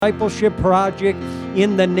discipleship project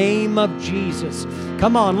in the name of Jesus.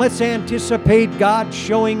 Come on, let's anticipate God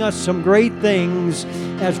showing us some great things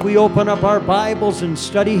as we open up our Bibles and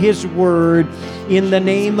study His Word in the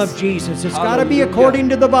name of Jesus. It's got to be according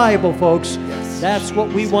to the Bible, folks. That's what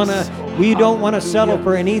we want to. We don't want to settle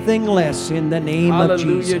for anything less in the name of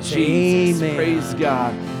Jesus. Amen. Praise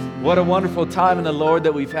God. What a wonderful time in the Lord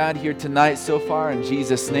that we've had here tonight so far in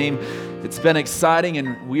Jesus' name. It's been exciting,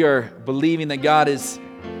 and we are believing that God is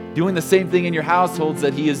doing the same thing in your households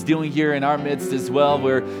that He is doing here in our midst as well,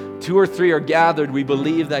 where 2 or 3 are gathered. We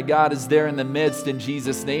believe that God is there in the midst in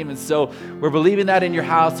Jesus' name. And so we're believing that in your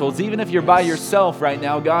households. Even if you're by yourself right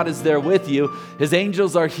now, God is there with you. His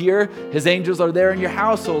angels are here. His angels are there in your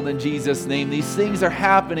household in Jesus' name. These things are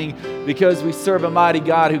happening because we serve a mighty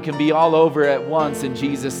God who can be all over at once in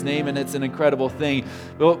Jesus' name, and it's an incredible thing.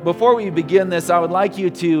 But before we begin this, I would like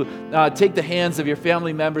you to take the hands of your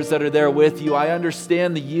family members that are there with you. I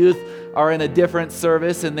understand the youth are in a different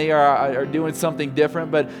service and they are doing something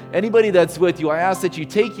different, but anybody that's with you, I ask that you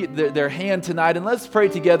take their hand tonight and let's pray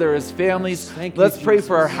together as families. Let's pray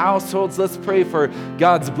for our households. Let's pray for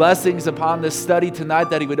God's blessings upon this study tonight,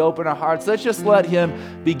 that He would open our hearts. Let's just let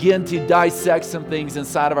Him begin to dissect some things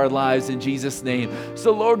inside of our lives in Jesus' name.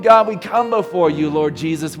 So Lord God, we come before you, Lord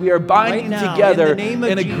Jesus. We are binding together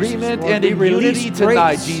in agreement and in unity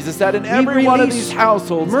tonight, Jesus, that in every one of these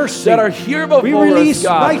households that are here before us,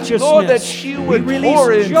 God, Lord, that you would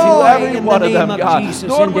pour into every one of them, God.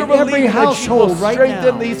 Lord, we're believing that you will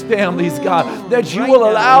strengthen these families, God, that you will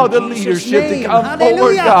allow the leadership to come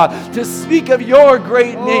forward, God, to speak of your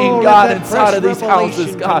great name, God, inside of these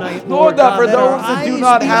houses, God. Lord, that for those that do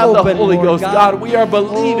not have the Holy Ghost, God, we are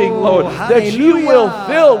believing, Lord, that you will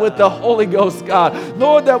fill with the Holy Ghost, God.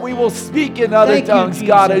 Lord, that we will speak in other tongues,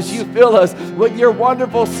 God, as you fill us with your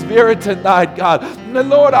wonderful Spirit tonight, God. And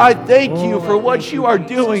Lord, I thank you for what you are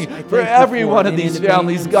doing for every one of these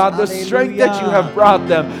families, God, the strength that you have brought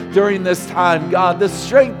them during this time, God, the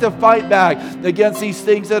strength to fight back against these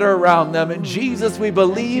things that are around them. And Jesus, we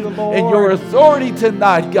believe in your authority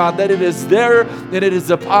tonight, God, that it is there and it is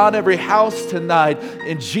upon every house tonight.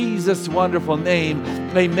 In Jesus' wonderful name,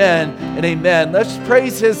 amen and amen. Let's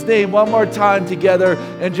praise His name one more time together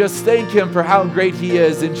and just thank Him for how great He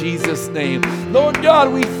is in Jesus' name. Lord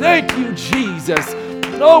God, we thank you, Jesus.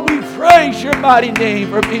 Oh, we praise your mighty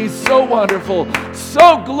name for being so wonderful,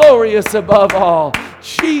 so glorious above all.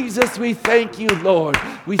 Jesus, we thank you, Lord.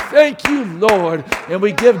 We thank you, Lord. And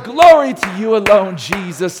we give glory to you alone,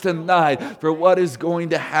 Jesus, tonight for what is going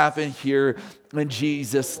to happen here in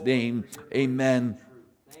Jesus' name. Amen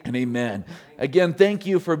and amen. Again, thank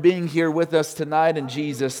you for being here with us tonight in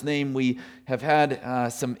Jesus' name. We have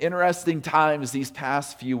had some interesting times these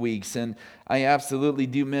past few weeks, and I absolutely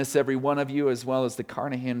do miss every one of you, as well as the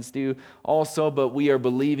Carnahans do also, but we are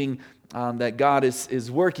believing that God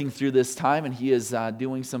is working through this time, and He is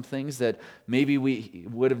doing some things that maybe we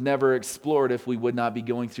would have never explored if we would not be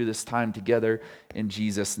going through this time together in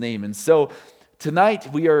Jesus' name. And so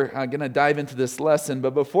tonight we are going to dive into this lesson,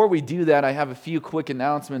 but before we do that, I have a few quick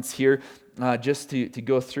announcements here just to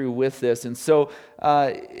go through with this. And so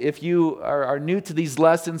if you are new to these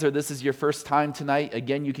lessons, or this is your first time tonight,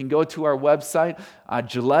 again, you can go to our website,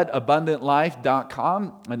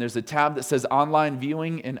 GilletteAbundantLife.com, and there's a tab that says online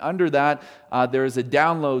viewing, and under that there is a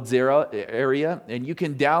downloads area, and you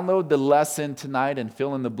can download the lesson tonight and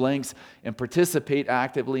fill in the blanks and participate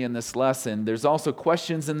actively in this lesson. There's also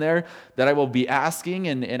questions in there that I will be asking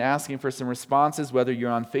and asking for some responses, whether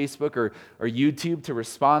you're on Facebook or YouTube, to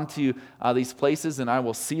respond to these places, and I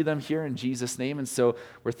will see them here in Jesus' name. And so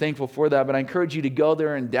we're thankful for that, but I encourage you to go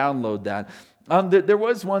there and download that. There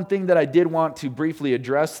was one thing that I did want to briefly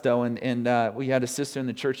address, though, and we had a sister in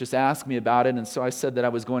the church just ask me about it, and so I said that I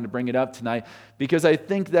was going to bring it up tonight because I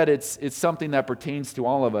think that it's something that pertains to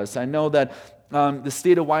all of us. I know that the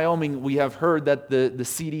state of Wyoming, we have heard that the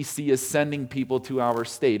CDC is sending people to our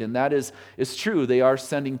state, and that is true. They are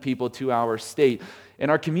sending people to our state. In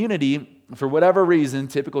our community, for whatever reason,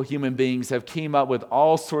 typical human beings have came up with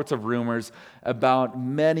all sorts of rumors about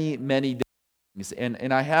many, many different things.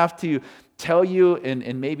 And I have to tell you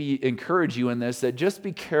and maybe encourage you in this, that just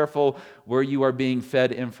be careful where you are being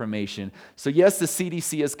fed information. So yes, the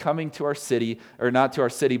CDC is coming to our city, or not to our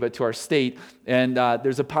city, but to our state, and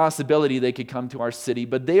there's a possibility they could come to our city,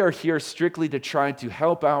 but they are here strictly to try to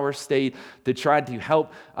help our state, to try to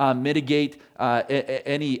help mitigate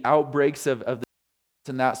any outbreaks of the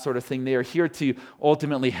and that sort of thing. They are here to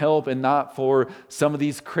ultimately help, and not for some of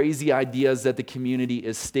these crazy ideas that the community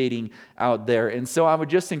is stating out there. And so I would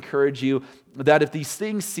just encourage you, that if these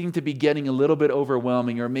things seem to be getting a little bit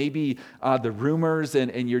overwhelming, or maybe the rumors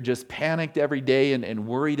and you're just panicked every day and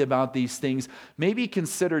worried about these things, maybe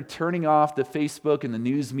consider turning off the Facebook and the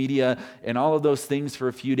news media and all of those things for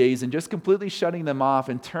a few days and just completely shutting them off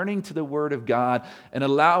and turning to the Word of God and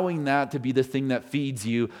allowing that to be the thing that feeds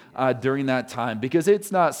you during that time. Because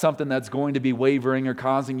it's not something that's going to be wavering or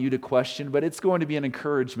causing you to question, but it's going to be an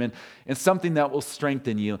encouragement and something that will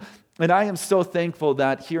strengthen you. And I am so thankful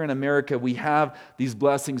that here in America we have these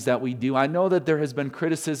blessings that we do. I know that there has been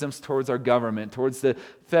criticisms towards our government, towards the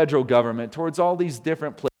federal government, towards all these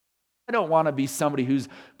different places. I don't want to be somebody who's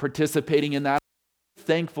participating in that. I'm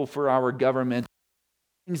thankful for our government,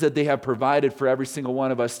 things that they have provided for every single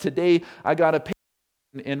one of us. Today, I got a pay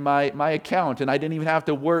in my account, and I didn't even have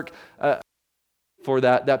to work for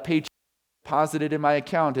that paycheck deposited in my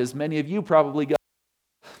account, as many of you probably got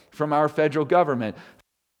from our federal government.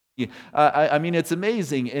 I mean, it's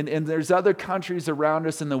amazing. And there's other countries around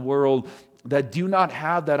us in the world that do not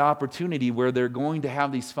have that opportunity where they're going to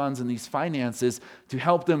have these funds and these finances to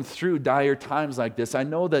help them through dire times like this. I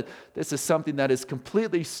know that this is something that is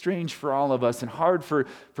completely strange for all of us and hard for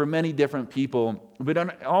many different people. But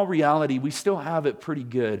in all reality, we still have it pretty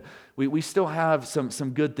good. We still have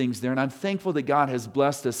some good things there. And I'm thankful that God has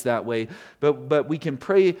blessed us that way. But we can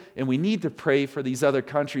pray, and we need to pray for these other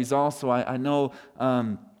countries also. I know...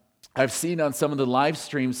 I've seen on some of the live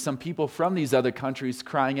streams some people from these other countries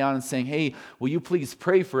crying out and saying, hey, will you please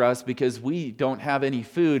pray for us because we don't have any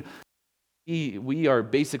food. We are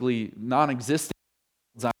basically non-existent.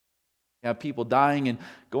 We have people dying and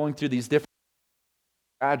going through these different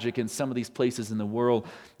tragic in some of these places in the world.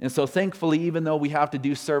 And so thankfully, even though we have to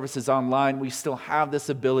do services online, we still have this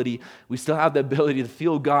ability. We still have the ability to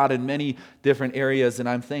feel God in many different areas, and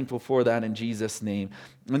I'm thankful for that in Jesus' name.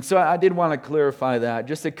 And so I did want to clarify that.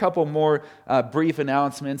 Just a couple more brief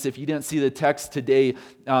announcements. If you didn't see the text today,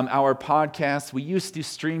 our podcast, we used to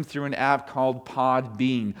stream through an app called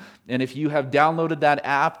Podbean. And if you have downloaded that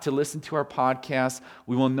app to listen to our podcast,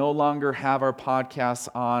 we will no longer have our podcasts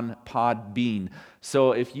on Podbean.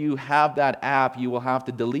 So if you have that app, you will have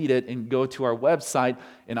to delete it and go to our website.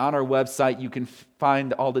 And on our website, you can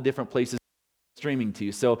find all the different places streaming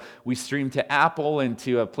to. So we stream to Apple and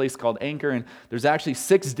to a place called Anchor. And there's actually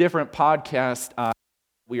 6 different podcasts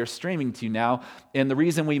we are streaming to now. And the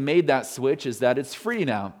reason we made that switch is that it's free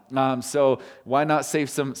now. So why not save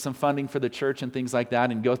some funding for the church and things like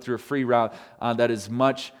that and go through a free route that is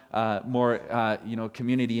much more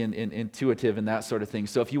community and intuitive and that sort of thing.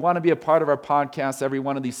 So if you want to be a part of our podcast, every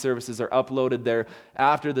one of these services are uploaded there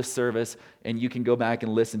after the service, and you can go back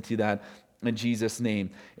and listen to that in Jesus' name.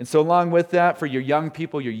 And so along with that, for your young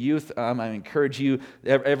people, your youth, I encourage you,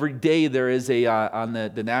 every day there is on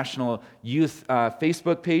the National Youth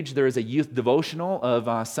Facebook page, there is a youth devotional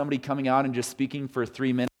of somebody coming out and just speaking for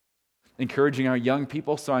 3 minutes, encouraging our young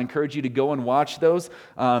people. So I encourage you to go and watch those.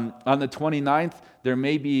 On the 29th, there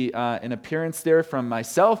may be an appearance there from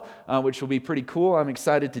myself, which will be pretty cool. I'm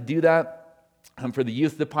excited to do that. For the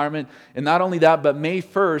youth department. And not only that, but May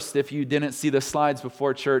 1st, if you didn't see the slides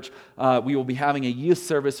before church, we will be having a youth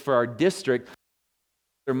service for our district.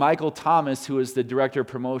 Michael Thomas, who is the director of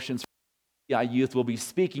promotions for youth, will be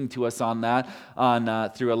speaking to us on that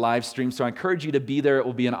through a live stream. So I encourage you to be there. It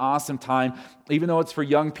will be an awesome time. Even though it's for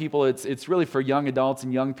young people, it's really for young adults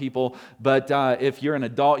and young people. But if you're an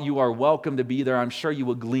adult, you are welcome to be there. I'm sure you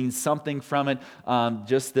will glean something from it.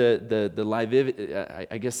 Just the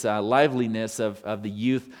liveliness of the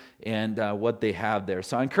youth and what they have there.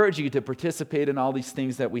 So I encourage you to participate in all these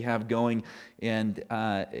things that we have going. And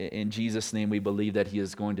in Jesus' name, we believe that He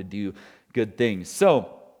is going to do good things.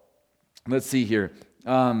 So let's see here.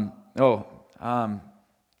 They're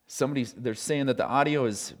saying that the audio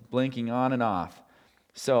is blinking on and off.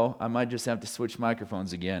 So I might just have to switch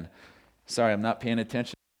microphones again. Sorry, I'm not paying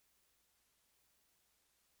attention.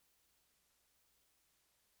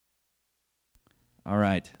 All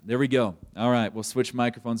right, there we go. All right, we'll switch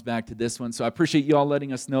microphones back to this one. So I appreciate you all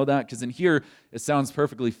letting us know that, because in here it sounds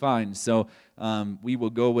perfectly fine. So we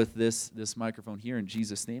will go with this microphone here in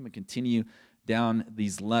Jesus' name and continue down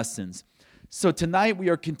these lessons. So tonight we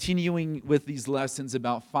are continuing with these lessons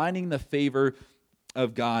about finding the favor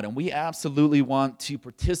of God. And we absolutely want to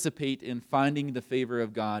participate in finding the favor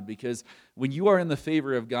of God, because when you are in the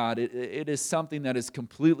favor of God, it is something that is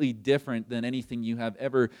completely different than anything you have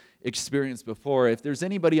ever experienced before. If there's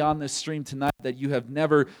anybody on this stream tonight that you have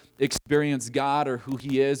never experienced God or who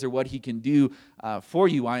He is or what He can do for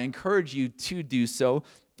you, I encourage you to do so.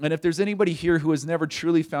 And if there's anybody here who has never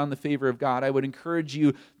truly found the favor of God, I would encourage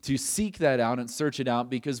you to seek that out and search it out,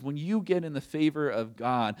 because when you get in the favor of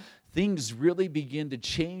God, things really begin to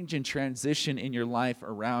change and transition in your life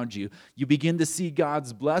around you. You begin to see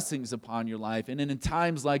God's blessings upon your life. And in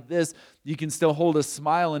times like this, you can still hold a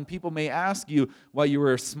smile, and people may ask you why you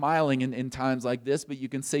were smiling in times like this, but you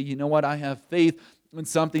can say, you know what, I have faith in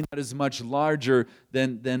something that is much larger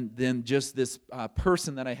than just this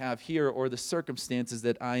person that I have here or the circumstances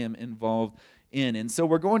that I am involved in. And so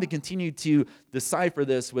we're going to continue to decipher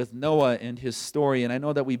this with Noah and his story. And I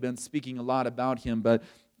know that we've been speaking a lot about him, but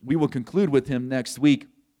we will conclude with him next week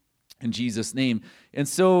in Jesus' name. And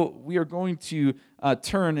so we are going to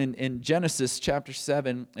turn in Genesis chapter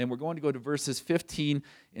 7, and we're going to go to verses 15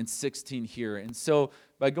 and 16 here. And so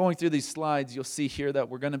by going through these slides, you'll see here that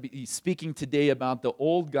we're going to be speaking today about the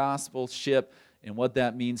old gospel ship and what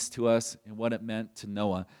that means to us and what it meant to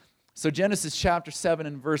Noah. So Genesis chapter 7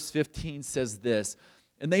 and verse 15 says this,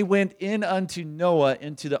 "And they went in unto Noah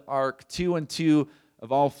into the ark, 2 and 2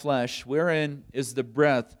 of all flesh, wherein is the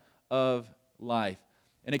breath of life."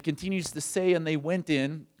 And it continues to say, "And they went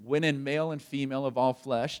in male and female of all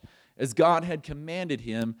flesh, as God had commanded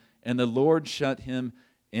him, and the Lord shut him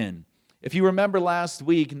in." If you remember last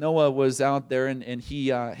week, Noah was out there and he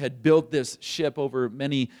had built this ship over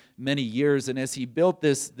many, many years. And as he built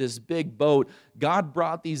this big boat, God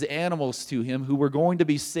brought these animals to him who were going to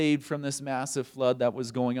be saved from this massive flood that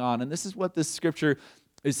was going on. And this is what this scripture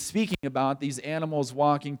is speaking about, these animals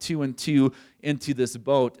walking 2 and 2 into this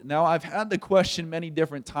boat. Now, I've had the question many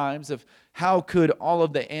different times of how could all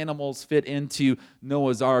of the animals fit into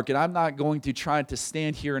Noah's Ark? And I'm not going to try to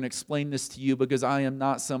stand here and explain this to you because I am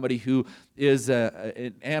not somebody who is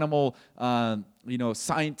an animal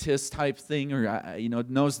scientist type thing, or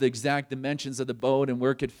knows the exact dimensions of the boat and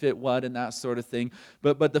where it could fit what and that sort of thing.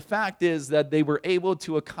 But the fact is that they were able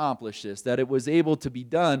to accomplish this, that it was able to be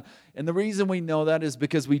done. And the reason we know that is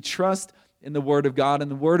because we trust in the Word of God, and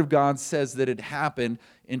the Word of God says that it happened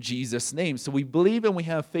in Jesus' name. So we believe and we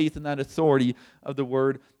have faith in that authority of the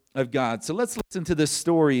Word of God. So let's listen to this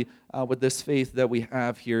story with this faith that we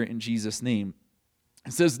have here in Jesus' name.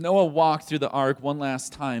 It says, "Noah walked through the ark one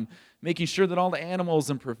last time, making sure that all the animals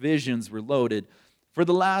and provisions were loaded. For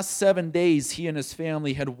the last 7 days, he and his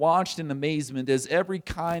family had watched in amazement as every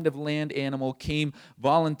kind of land animal came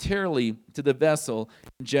voluntarily to the vessel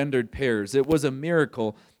in gendered pairs. It was a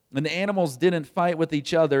miracle. And the animals didn't fight with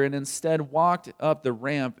each other and instead walked up the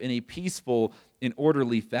ramp in a peaceful and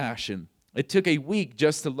orderly fashion. It took a week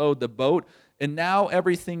just to load the boat, and now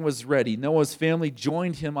everything was ready. Noah's family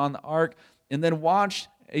joined him on the ark and then watched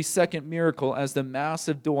a second miracle as the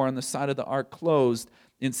massive door on the side of the ark closed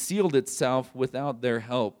and sealed itself without their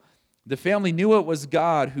help. The family knew it was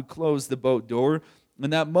God who closed the boat door,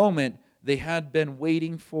 and that moment they had been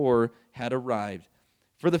waiting for had arrived.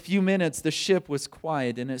 For the few minutes, the ship was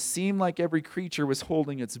quiet, and it seemed like every creature was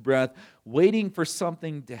holding its breath, waiting for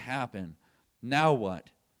something to happen. Now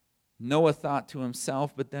what? Noah thought to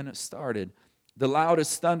himself, but then it started. The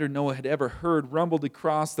loudest thunder Noah had ever heard rumbled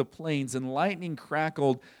across the plains, and lightning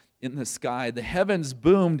crackled in the sky. The heavens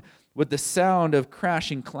boomed with the sound of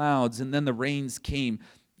crashing clouds, and then the rains came.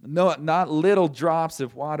 No, not little drops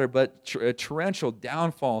of water, but a torrential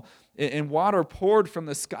downfall. And water poured from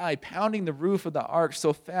the sky, pounding the roof of the ark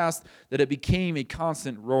so fast that it became a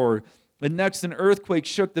constant roar. And next, an earthquake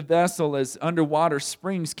shook the vessel as underwater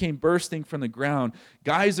springs came bursting from the ground.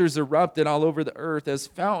 Geysers erupted all over the earth as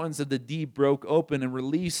fountains of the deep broke open and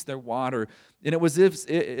released their water. And it was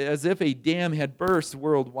as if a dam had burst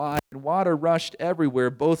worldwide. And water rushed everywhere,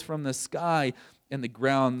 both from the sky and the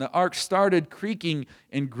ground. The ark started creaking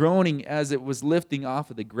and groaning as it was lifting off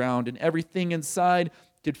of the ground, and everything inside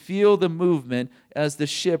could feel the movement as the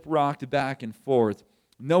ship rocked back and forth.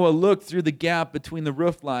 Noah looked through the gap between the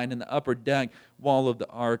roofline and the upper deck wall of the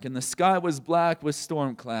ark, and the sky was black with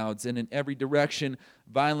storm clouds, and in every direction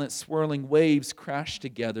violent swirling waves crashed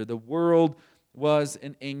together. The world was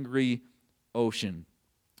an angry ocean.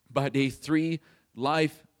 By day 3,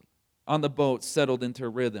 life on the boat settled into a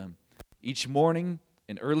rhythm. Each morning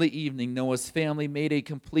and early evening, Noah's family made a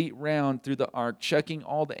complete round through the ark, checking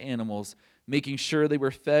all the animals, making sure they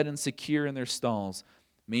were fed and secure in their stalls.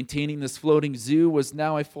 Maintaining this floating zoo was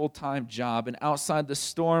now a full-time job, and outside the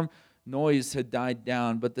storm, noise had died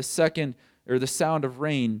down, but the sound of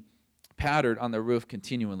rain pattered on the roof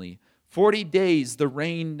continually. 40 days, the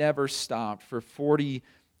rain never stopped for 40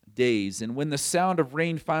 days. And when the sound of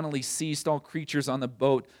rain finally ceased, all creatures on the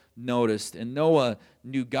boat noticed, and Noah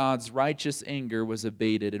knew God's righteous anger was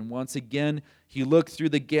abated. And once again, he looked through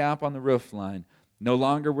the gap on the roofline. No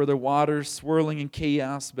longer were the waters swirling in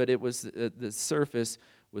chaos, but it was the surface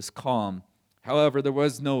was calm. However, there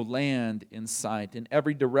was no land in sight. In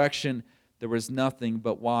every direction, there was nothing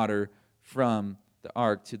but water from the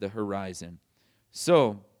ark to the horizon.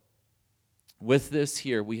 So, with this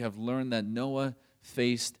here, we have learned that Noah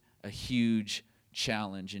faced a huge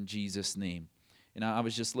challenge in Jesus' name. And I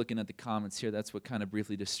was just looking at the comments here. That's what kind of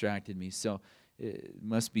briefly distracted me. So it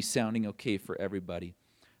must be sounding okay for everybody.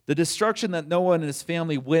 The destruction that Noah and his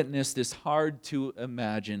family witnessed is hard to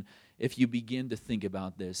imagine if you begin to think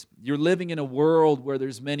about this. You're living in a world where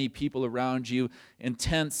there's many people around you, in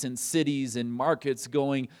tents and cities and markets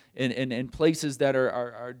going, and places that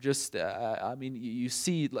are just, you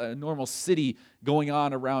see a normal city going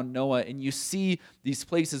on around Noah, and you see these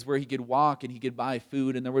places where he could walk and he could buy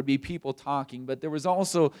food, and there would be people talking, but there was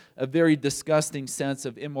also a very disgusting sense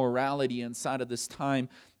of immorality inside of this time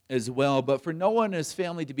as well. But for Noah and his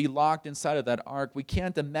family to be locked inside of that ark, we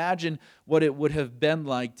can't imagine what it would have been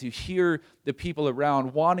like to hear the people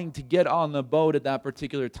around wanting to get on the boat at that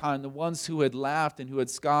particular time, the ones who had laughed and who had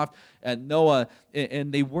scoffed at Noah,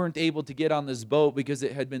 and they weren't able to get on this boat because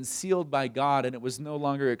it had been sealed by God and it was no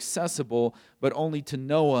longer accessible, but only to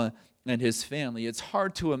Noah and his family. It's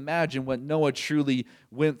hard to imagine what Noah truly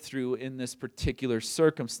went through in this particular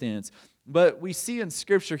circumstance. But we see in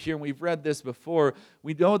Scripture here, and we've read this before,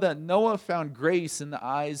 we know that Noah found grace in the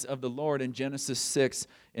eyes of the Lord in Genesis 6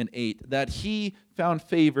 and 8, that he found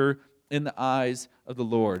favor in the eyes of the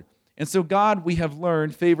Lord. And so God, we have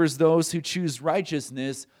learned, favors those who choose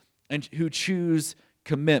righteousness and who choose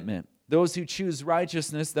commitment. Those who choose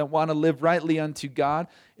righteousness, that want to live rightly unto God,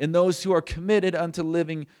 and those who are committed unto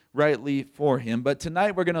living rightly for Him. But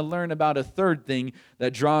tonight we're going to learn about a third thing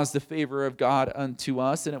that draws the favor of God unto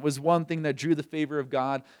us, and it was one thing that drew the favor of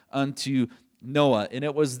God unto Noah, and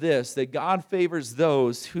it was this, that God favors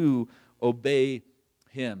those who obey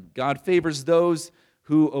Him. God favors those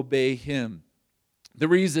who obey Him. The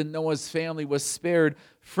reason Noah's family was spared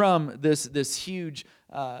from this huge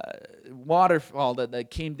waterfall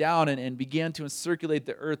that came down and began to circulate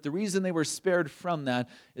the earth, the reason they were spared from that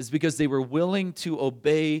is because they were willing to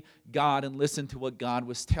obey God and listen to what God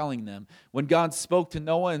was telling them. When God spoke to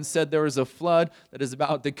Noah and said there is a flood that is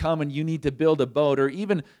about to come and you need to build a boat, or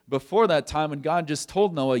even before that time when God just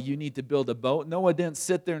told Noah you need to build a boat, Noah didn't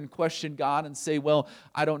sit there and question God and say, well,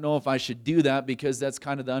 I don't know if I should do that because that's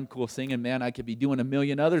kind of the uncool thing, and man, I could be doing a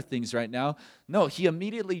million other things right now. No, he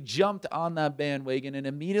immediately jumped on that bandwagon and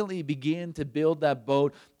immediately began to build that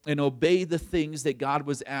boat and obey the things that God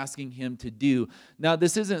was asking him to do. Now,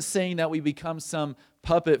 this isn't saying that we become some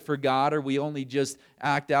puppet for God, or we only just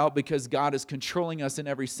act out because God is controlling us in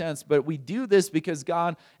every sense, but we do this because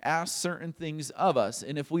God asks certain things of us.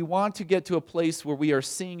 And if we want to get to a place where we are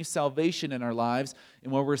seeing salvation in our lives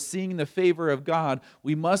and where we're seeing the favor of God,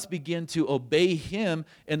 we must begin to obey Him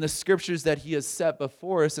in the scriptures that He has set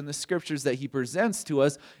before us and the scriptures that He presents to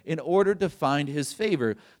us in order to find His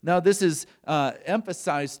favor. Now, this is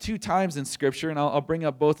emphasized 2 times in Scripture, and I'll bring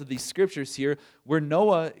up both of these scriptures here, where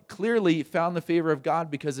Noah clearly found the favor of God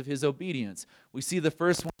because of his obedience. We see the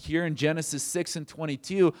first one here in Genesis 6 and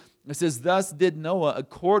 22. It says, "Thus did Noah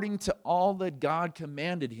according to all that God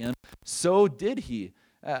commanded him, so did he."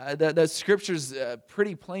 That scripture's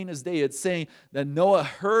pretty plain as day. It's saying that Noah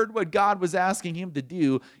heard what God was asking him to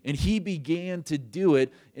do, and he began to do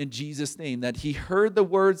it in Jesus' name. That he heard the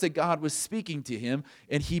words that God was speaking to him,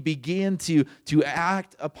 and he began to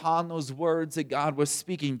act upon those words that God was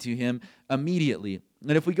speaking to him immediately.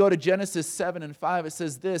 And if we go to Genesis 7 and 5, it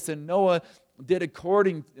says this, "And Noah did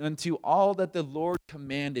according unto all that the Lord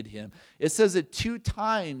commanded him." It says it 2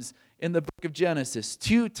 times in the book of Genesis,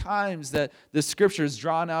 2 times that the scripture is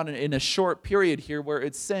drawn out in a short period here, where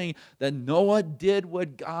it's saying that Noah did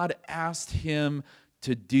what God asked him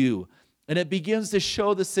to do. And it begins to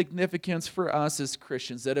show the significance for us as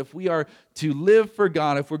Christians, that if we are to live for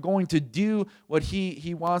God, if we're going to do what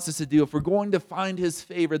He wants us to do, if we're going to find His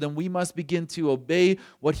favor, then we must begin to obey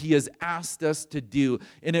what He has asked us to do.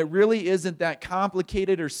 And it really isn't that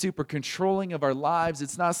complicated or super controlling of our lives.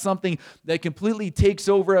 It's not something that completely takes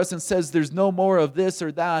over us and says there's no more of this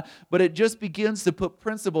or that, but it just begins to put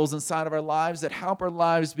principles inside of our lives that help our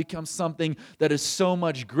lives become something that is so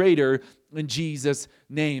much greater in Jesus'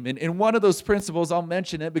 name. And one of those principles, I'll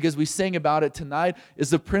mention it because we sang about it tonight,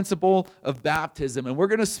 is the principle of baptism. And we're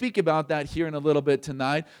going to speak about that here in a little bit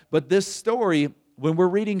tonight. But this story, when we're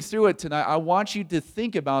reading through it tonight, I want you to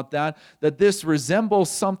think about that this resembles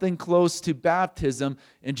something close to baptism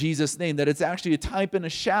in Jesus' name, that it's actually a type and a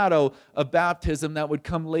shadow of baptism that would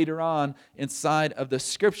come later on inside of the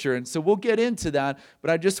Scripture. And so we'll get into that,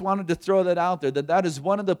 but I just wanted to throw that out there, that that is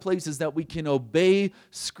one of the places that we can obey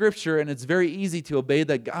Scripture, and it's very easy to obey,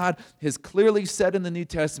 that God has clearly said in the New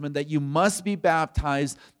Testament that you must be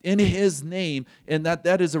baptized in His name, and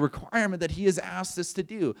that is a requirement that He has asked us to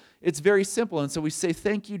do. It's very simple, and so we say,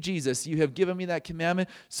 thank you, Jesus. You have given me that commandment,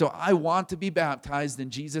 so I want to be baptized in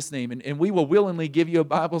Jesus' name. And we will willingly give you a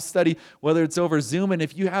Bible study, whether it's over Zoom, and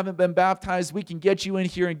if you haven't been baptized, we can get you in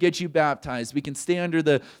here and get you baptized. We can stay under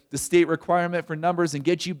the state requirement for numbers and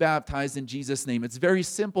get you baptized in Jesus' name. It's very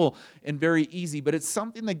simple and very easy, but it's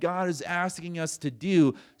something that God is asking us to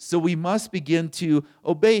do, so we must begin to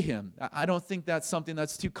obey Him. I don't think that's something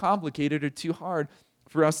that's too complicated or too hard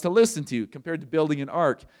for us to listen to compared to building an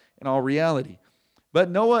ark in all reality. But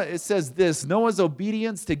Noah, it says this, Noah's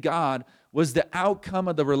obedience to God was the outcome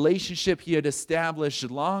of the relationship he had established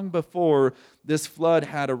long before this flood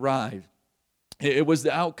had arrived. It was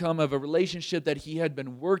the outcome of a relationship that he had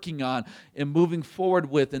been working on and moving forward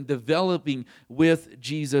with and developing with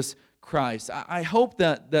Jesus Christ. I hope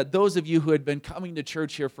that those of you who had been coming to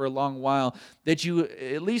church here for a long while, that you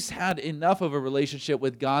at least had enough of a relationship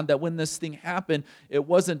with God that when this thing happened, it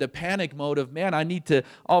wasn't a panic mode of, man, I need to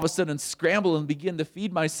all of a sudden scramble and begin to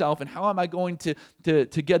feed myself, and how am I going to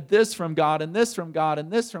get this from God and this from God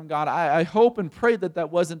and this from God? I hope and pray that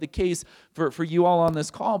that wasn't the case for you all on this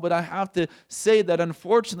call, but I have to say that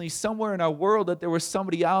unfortunately somewhere in our world that there was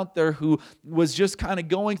somebody out there who was just kind of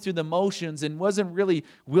going through the motions and wasn't really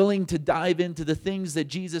willing to dive into the things that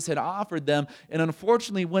Jesus had offered them. And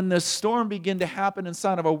unfortunately, when the storm began to happen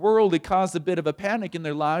inside of our world, it caused a bit of a panic in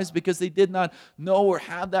their lives because they did not know or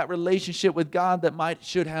have that relationship with God that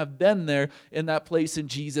should have been there in that place in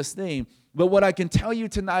Jesus' name. But what I can tell you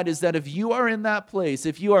tonight is that if you are in that place,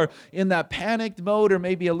 if you are in that panicked mode or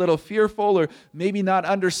maybe a little fearful or maybe not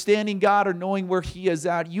understanding God or knowing where He is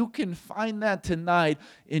at, you can find that tonight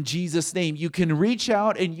in Jesus' name. You can reach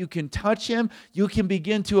out and you can touch Him. You can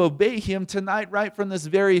begin to obey Him tonight right from this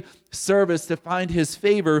very service to find His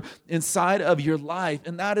favor inside of your life.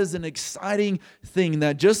 And that is an exciting thing,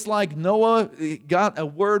 that just like Noah got a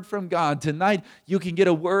word from God, tonight you can get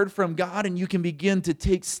a word from God and you can begin to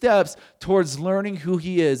take steps towards learning who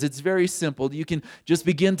He is. It's very simple. You can just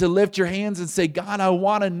begin to lift your hands and say, God, I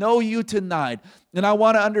want to know You tonight. And I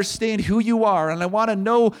want to understand who You are. And I want to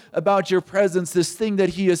know about Your presence, this thing that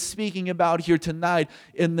He is speaking about here tonight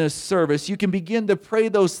in this service. You can begin to pray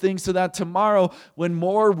those things so that tomorrow when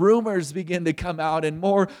more rumors begin to come out and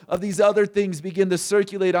more of these other things begin to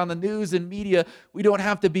circulate on the news and media, we don't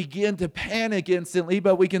have to begin to panic instantly,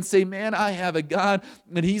 but we can say, man, I have a God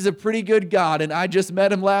and He's a pretty good God. And I just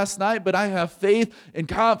met Him last night, but I have faith and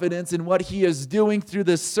confidence in what He is doing through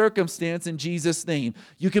this circumstance in Jesus' name.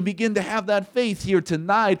 You can begin to have that faith here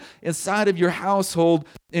tonight inside of your household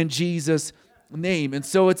in Jesus' name. And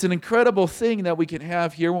so it's an incredible thing that we can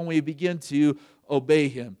have here when we begin to obey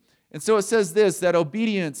Him. And so it says this, that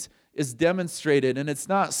obedience is demonstrated and it's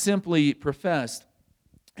not simply professed.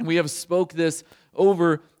 And we have spoke this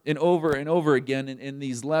over and over and over again in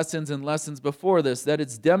these lessons and lessons before this, that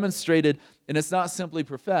it's demonstrated and it's not simply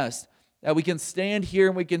professed. That we can stand here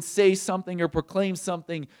and we can say something or proclaim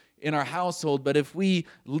something in our household, but if we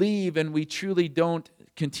leave and we truly don't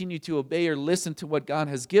continue to obey or listen to what God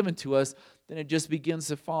has given to us, then it just begins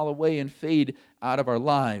to fall away and fade out of our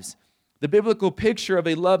lives. The biblical picture of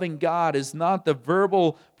a loving God is not the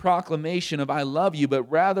verbal proclamation of I love you, but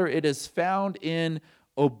rather it is found in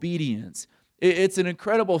obedience. It's an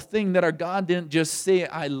incredible thing that our God didn't just say,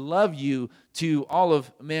 I love you to all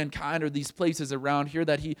of mankind or these places around here,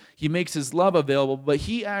 that he makes His love available, but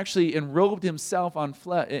He actually enrobed Himself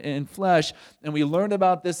in flesh, and we learned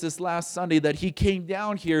about this last Sunday, that He came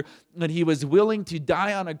down here and He was willing to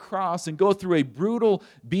die on a cross and go through a brutal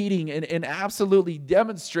beating and absolutely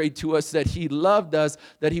demonstrate to us that He loved us,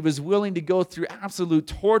 that He was willing to go through absolute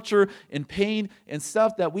torture and pain and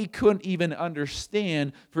stuff that we couldn't even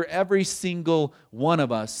understand for every single one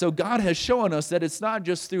of us. So God has shown us that it's not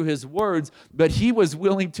just through His words, but He was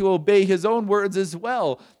willing to obey His own words as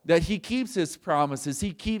well, that He keeps His promises,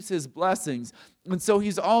 He keeps His blessings. And so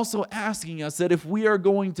He's also asking us that if we are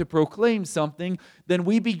going to proclaim something, then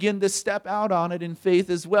we begin to step out on it in faith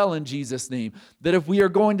as well in Jesus' name. That if we are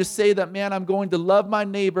going to say that, man, I'm going to love my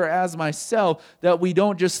neighbor as myself, that we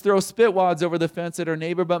don't just throw spitwads over the fence at our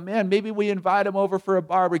neighbor, but man, maybe we invite him over for a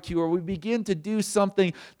barbecue, or we begin to do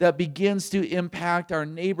something that begins to impact our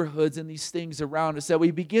neighborhoods and these things around us, that we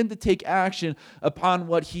begin to take action upon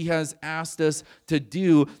what He has asked us to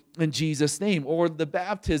do in Jesus' name. Or the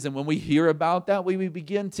baptism, when we hear about that, we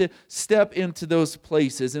begin to step into those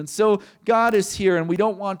places. And so God is here, and we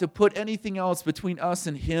don't want to put anything else between us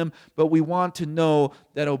and Him, but we want to know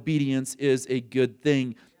that obedience is a good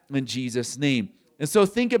thing in Jesus' name. And so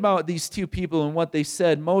think about these two people and what they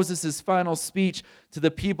said. Moses' final speech to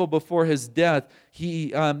the people before his death,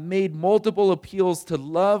 he made multiple appeals to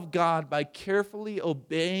love God by carefully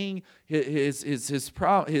obeying his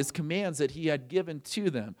commands that he had given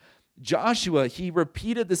to them. Joshua, he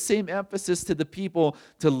repeated the same emphasis to the people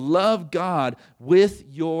to love God with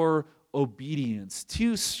your obedience.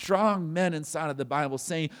 Two strong men inside of the Bible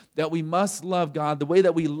saying that we must love God. The way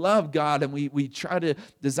that we love God and we try to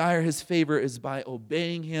desire His favor is by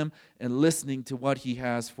obeying Him and listening to what He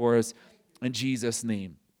has for us in Jesus'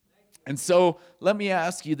 name. And so let me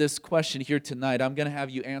ask you this question here tonight. I'm going to have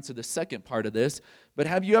you answer the second part of this. But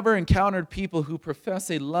have you ever encountered people who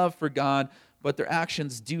profess a love for God, but their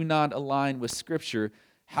actions do not align with Scripture?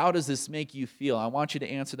 How does this make you feel? I want you to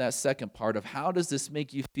answer that second part of how does this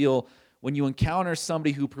make you feel when you encounter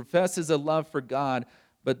somebody who professes a love for God,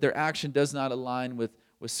 but their action does not align with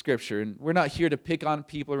Scripture. And we're not here to pick on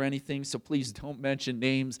people or anything, so please don't mention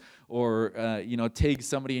names or tag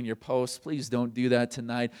somebody in your post. Please don't do that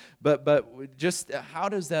tonight. But just how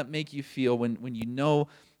does that make you feel when you know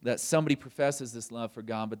that somebody professes this love for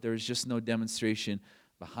God, but there's just no demonstration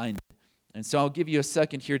behind it? And so I'll give you a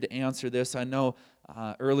second here to answer this. I know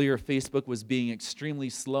earlier Facebook was being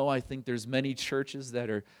extremely slow. I think there's many churches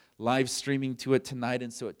that are live streaming to it tonight,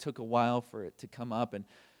 and so it took a while for it to come up and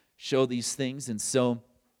show these things. And so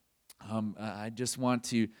I just want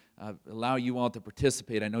to allow you all to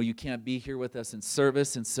participate. I know you can't be here with us in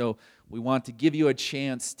service, and so we want to give you a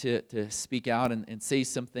chance to speak out and say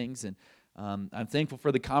some things. And I'm thankful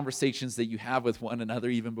for the conversations that you have with one another,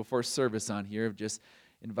 even before service on here, of just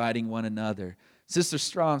inviting one another. Sister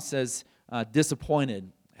Strom says,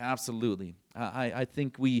 disappointed. Absolutely. I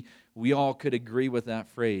think we all could agree with that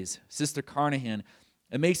phrase. Sister Carnahan,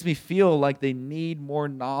 it makes me feel like they need more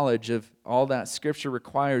knowledge of all that Scripture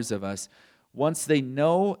requires of us. Once they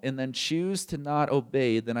know and then choose to not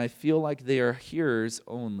obey, then I feel like they are hearers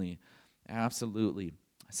only. Absolutely.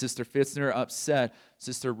 Sister Fitzner, upset.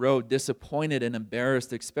 Sister Rowe, disappointed and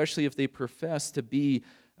embarrassed, especially if they profess to be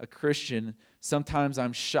a Christian. Sometimes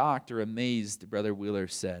I'm shocked or amazed, Brother Wheeler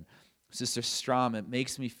said. Sister Strom, it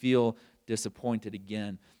makes me feel disappointed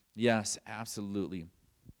again. Yes, absolutely.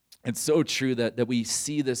 It's so true that we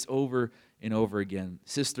see this over and over again.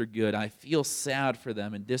 Sister Good, I feel sad for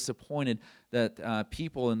them and disappointed that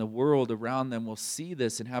people in the world around them will see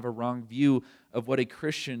this and have a wrong view of what a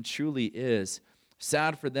Christian truly is.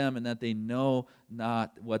 Sad for them and that they know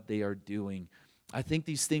not what they are doing. I think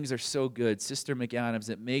these things are so good. Sister McAdams,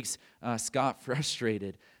 it makes Scott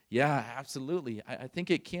frustrated. Yeah, absolutely. I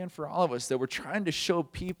think it can for all of us, that we're trying to show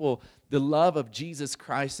people the love of Jesus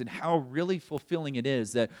Christ and how really fulfilling it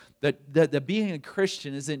is, that being a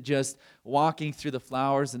Christian isn't just walking through the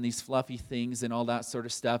flowers and these fluffy things and all that sort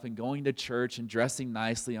of stuff and going to church and dressing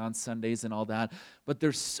nicely on Sundays and all that, but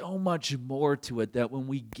there's so much more to it, that when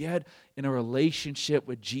we get in a relationship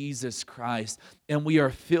with Jesus Christ and we are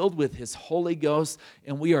filled with His Holy Ghost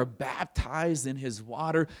and we are baptized in His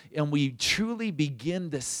water and we truly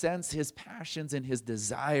begin to sense His passions and His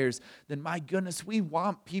desires, then my goodness, we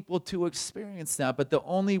want people to experience that. But the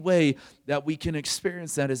only way that we can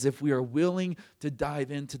experience that is if we are willing to dive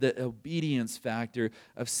into the obedience factor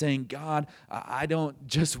of saying, God, I don't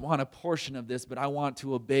just want a portion of this, but I want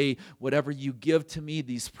to obey whatever you give to me,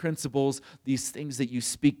 these principles, these things that you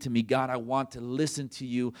speak to me. God, I want to listen to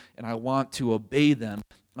you and I want to obey them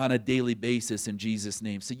on a daily basis in Jesus'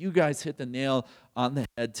 name. So you guys hit the nail on the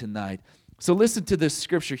head tonight. So listen to this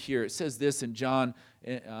scripture here. It says this in John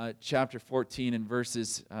chapter 14 and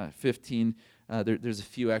verses 15. There's a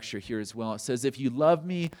few extra here as well. It says, if you love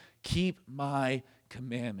me, keep my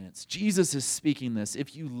commandments. Jesus is speaking this.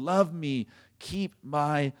 If you love me, keep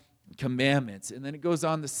my commandments. And then it goes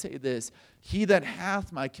on to say this, he that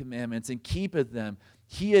hath my commandments and keepeth them,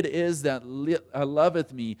 he it is that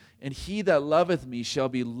loveth me, and he that loveth me shall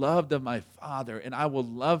be loved of my Father, and I will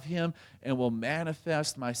love him and will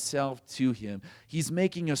manifest myself to him. He's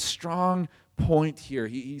making a strong point here.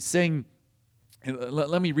 He's saying,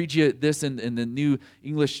 let me read you this in the New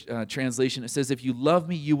English translation. It says, if you love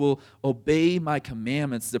me, you will obey my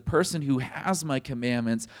commandments. The person who has my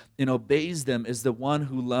commandments and obeys them is the one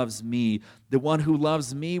who loves me. The one who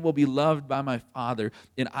loves me will be loved by my Father,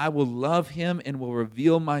 and I will love him and will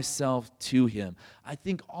reveal myself to him. I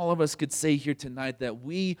think all of us could say here tonight that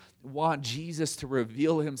we want Jesus to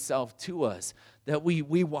reveal himself to us, that we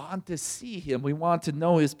want to see him. We want to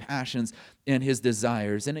know his passions and his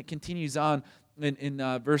desires. And it continues on in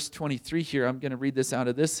verse 23 here. I'm going to read this out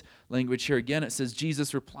of this language here again. It says,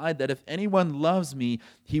 Jesus replied that if anyone loves me,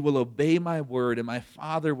 he will obey my word, and my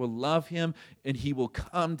Father will love him, and he will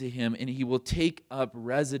come to him, and he will take up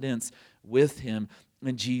residence with him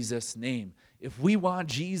in Jesus' name. If we want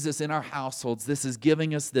Jesus in our households, this is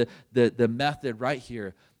giving us the method right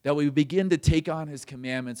here, that we begin to take on his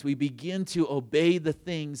commandments. We begin to obey the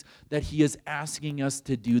things that he is asking us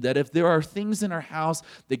to do. That if there are things in our house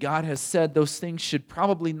that God has said, those things should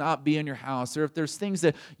probably not be in your house. Or if there's things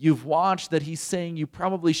that you've watched that he's saying you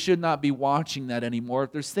probably should not be watching that anymore.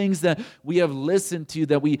 If there's things that we have listened to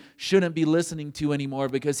that we shouldn't be listening to anymore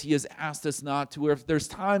because he has asked us not to. Or if there's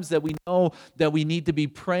times that we know that we need to be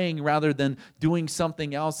praying rather than doing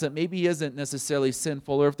something else that maybe isn't necessarily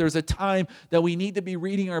sinful. Or if there's a time that we need to be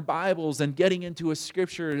reading our Bibles and getting into a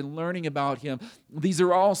scripture and learning about him. These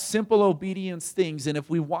are all simple obedience things. And if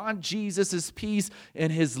we want Jesus' peace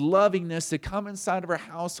and his lovingness to come inside of our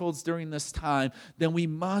households during this time, then we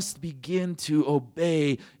must begin to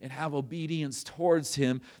obey and have obedience towards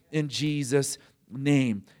him in Jesus'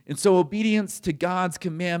 name. And so obedience to God's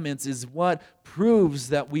commandments is what proves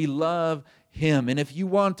that we love him. And if you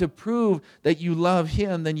want to prove that you love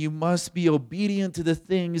him, then you must be obedient to the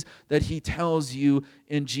things that he tells you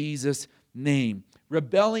in Jesus' name.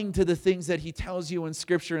 Rebelling to the things that he tells you in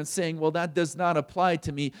Scripture and saying, well, that does not apply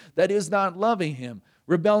to me, that is not loving him.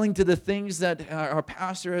 Rebelling to the things that our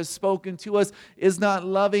pastor has spoken to us is not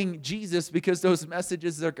loving Jesus, because those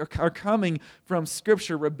messages are coming from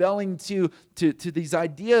Scripture. Rebelling to these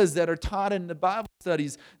ideas that are taught in the Bible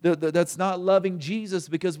studies, that's not loving Jesus,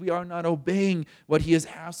 because we are not obeying what he has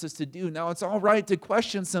asked us to do. Now, it's all right to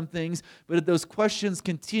question some things, but if those questions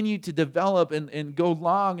continue to develop and go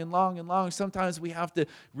long and long and long, sometimes we have to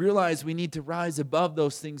realize we need to rise above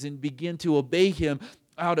those things and begin to obey him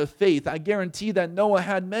out of faith. I guarantee that Noah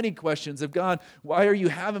had many questions of God. Why are you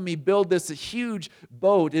having me build this huge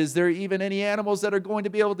boat? Is there even any animals that are going to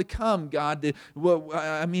be able to come, God?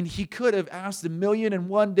 He could have asked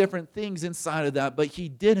 1,000,001 different things inside of that, but he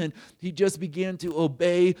didn't. He just began to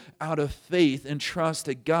obey out of faith and trust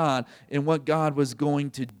to God and what God was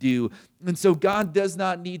going to do. And so God does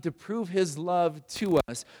not need to prove his love to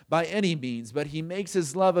us by any means, but he makes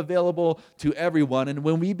his love available to everyone. And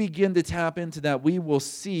when we begin to tap into that, we will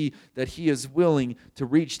see that he is willing to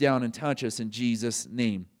reach down and touch us in Jesus'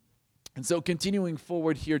 name. And so continuing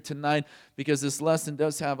forward here tonight, because this lesson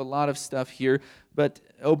does have a lot of stuff here, but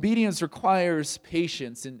obedience requires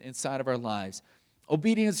patience inside of our lives.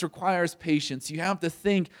 Obedience requires patience. You have to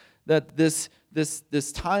think that this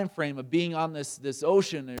time frame of being on this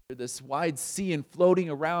ocean or this wide sea and floating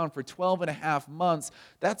around for 12 and a half months,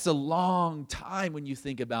 that's a long time when you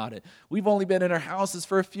think about it. We've only been in our houses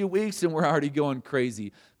for a few weeks and we're already going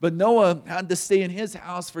crazy. But Noah had to stay in his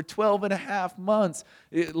house for 12 and a half months,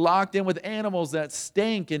 locked in with animals that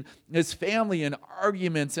stank, and his family and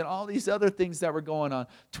arguments and all these other things that were going on.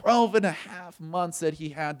 12 and a half months that he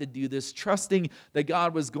had to do this, trusting that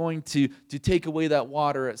God was going to take away that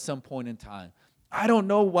water at some point in time. I don't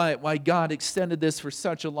know why God extended this for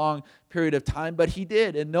such a long period of time, but he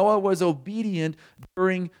did. And Noah was obedient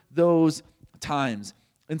during those times.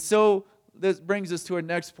 And so this brings us to our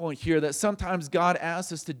next point here, that sometimes God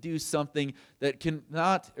asks us to do something that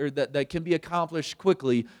that can be accomplished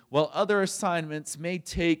quickly, while other assignments may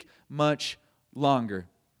take much longer.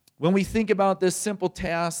 When we think about this simple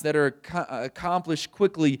tasks that are accomplished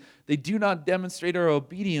quickly, they do not demonstrate our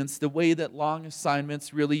obedience the way that long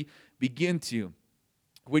assignments really begin to.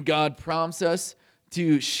 When God prompts us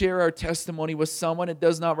to share our testimony with someone, it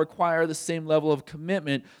does not require the same level of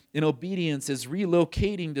commitment and obedience as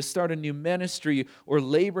relocating to start a new ministry or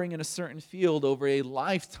laboring in a certain field over a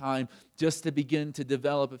lifetime just to begin to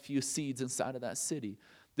develop a few seeds inside of that city.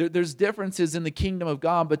 There's differences in the kingdom of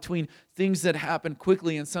God between things that happen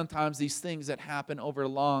quickly and sometimes these things that happen over a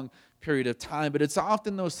long period of time. But it's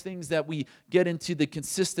often those things that we get into the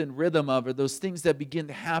consistent rhythm of, or those things that begin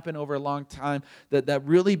to happen over a long time that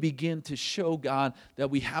really begin to show God that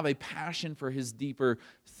we have a passion for his deeper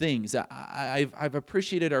things. I've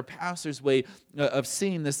appreciated our pastor's way of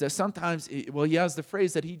seeing this, that sometimes, he has the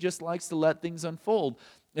phrase that he just likes to let things unfold.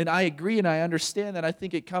 And I agree and I understand that. I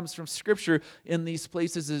think it comes from Scripture in these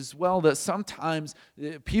places as well, that sometimes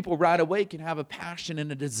people right away can have a passion and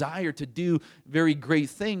a desire to do very great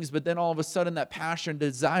things, but then all of a sudden that passion and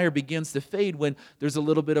desire begins to fade when there's a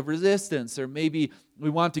little bit of resistance, or maybe We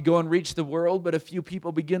want to go and reach the world, but a few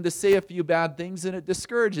people begin to say a few bad things and it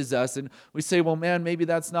discourages us. And we say, well, man, maybe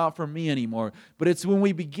that's not for me anymore. But it's when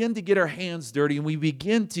we begin to get our hands dirty and we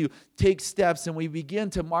begin to take steps and we begin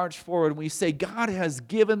to march forward and we say, God has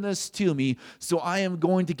given this to me, so I am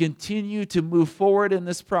going to continue to move forward in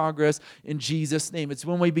this progress in Jesus' name. It's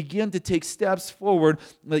when we begin to take steps forward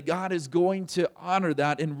that God is going to honor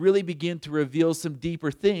that and really begin to reveal some deeper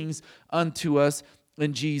things unto us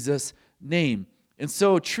in Jesus' name. And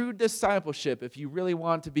so true discipleship, if you really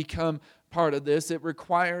want to become part of this, it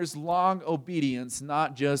requires long obedience,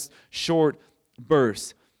 not just short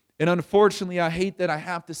bursts. And unfortunately, I hate that I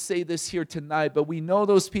have to say this here tonight, but we know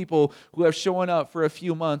those people who have shown up for a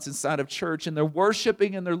few months inside of church and they're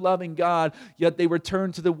worshiping and they're loving God, yet they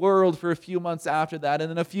return to the world for a few months after that.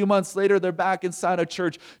 And then a few months later, they're back inside of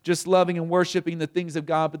church just loving and worshiping the things of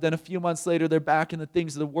God. But then a few months later, they're back in the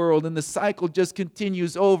things of the world. And the cycle just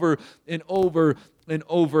continues over and over and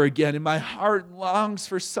over again. And my heart longs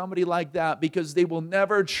for somebody like that because they will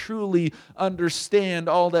never truly understand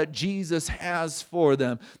all that Jesus has for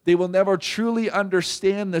them. They will never truly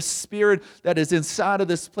understand the spirit that is inside of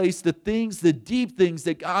this place, the things, the deep things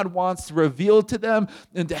that God wants to reveal to them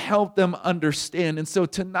and to help them understand. And so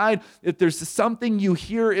tonight, if there's something you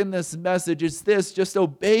hear in this message, it's this: just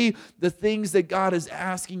obey the things that God is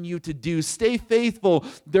asking you to do. Stay faithful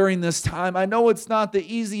during this time. I know it's not the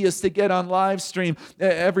easiest to get on live stream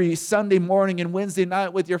every Sunday morning and Wednesday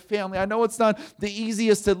night with your family. I know it's not the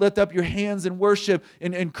easiest to lift up your hands and worship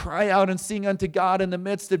and cry out and sing unto God in the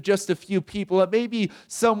midst of just a few people. It may be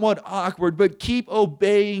somewhat awkward, but keep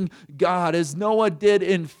obeying God as Noah did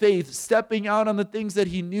in faith, stepping out on the things that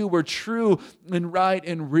he knew were true and right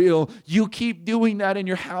and real. You keep doing that in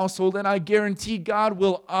your household, and I guarantee God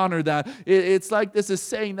will honor that. It's like this is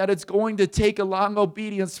saying that it's going to take a long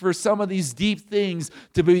obedience for some of these deep things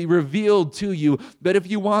to be revealed to you. But if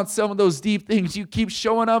you want some of those deep things, you keep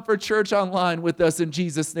showing up for church online with us in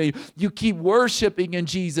Jesus' name. You keep worshiping in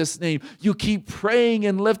Jesus' name. You keep praying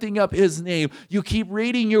and lifting up His name. You keep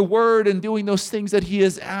reading your word and doing those things that He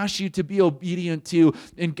has asked you to be obedient to.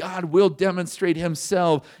 And God will demonstrate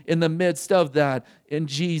Himself in the midst of that in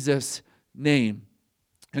Jesus' name.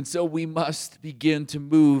 And so we must begin to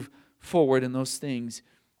move forward in those things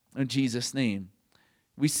in Jesus' name.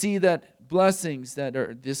 We see that blessings that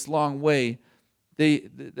are this long way,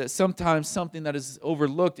 that sometimes something that is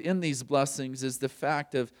overlooked in these blessings is the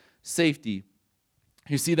fact of safety.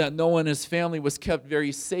 You see that Noah and his family was kept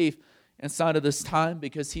very safe inside of this time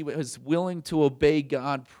because he was willing to obey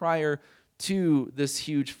God prior to this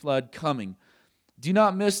huge flood coming. Do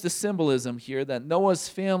not miss the symbolism here that Noah's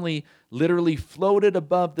family literally floated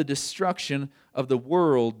above the destruction of the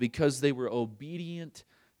world because they were obedient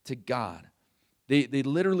to God. They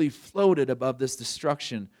literally floated above this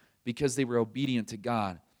destruction because they were obedient to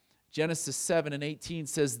God. Genesis 7:18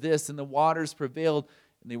 says this: "And the waters prevailed,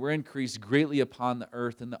 and they were increased greatly upon the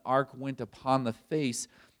earth, and the ark went upon the face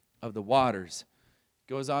of the waters."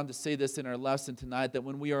 It goes on to say this in our lesson tonight, that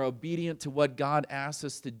when we are obedient to what God asks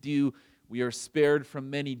us to do, we are spared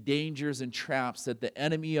from many dangers and traps that the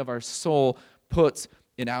enemy of our soul puts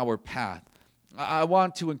in our path. I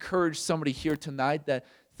want to encourage somebody here tonight that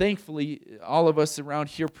thankfully, all of us around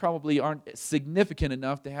here probably aren't significant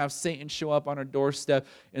enough to have Satan show up on our doorstep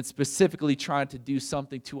and specifically try to do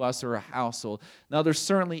something to us or a household. Now, there's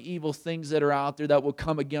certainly evil things that are out there that will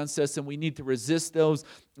come against us, and we need to resist those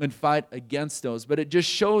and fight against those. But it just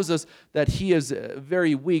shows us that he is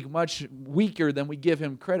very weak, much weaker than we give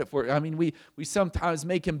him credit for. I mean, we sometimes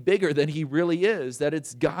make him bigger than he really is, that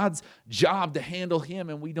it's God's job to handle him,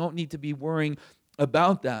 and we don't need to be worrying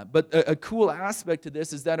about that. But a cool aspect to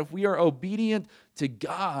this is that if we are obedient to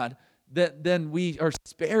God, then we are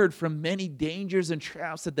spared from many dangers and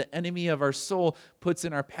traps that the enemy of our soul puts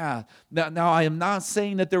in our path. Now, I am not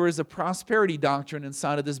saying that there is a prosperity doctrine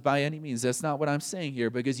inside of this by any means. That's not what I'm saying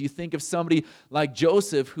here, because you think of somebody like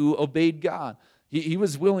Joseph who obeyed God. He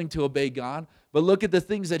was willing to obey God, but look at the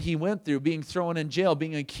things that he went through, being thrown in jail,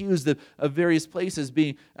 being accused of various places.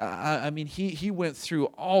 He went through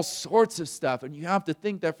all sorts of stuff, and you have to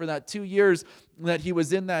think that for that 2 years that he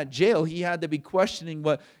was in that jail, he had to be questioning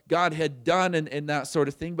what God had done and that sort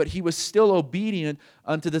of thing, but he was still obedient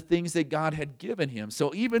unto the things that God had given him.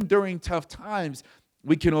 So even during tough times,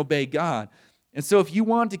 we can obey God. And so if you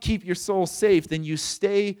want to keep your soul safe, then you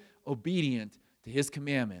stay obedient to His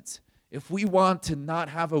commandments. If we want to not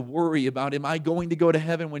have a worry about, am I going to go to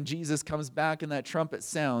heaven when Jesus comes back and that trumpet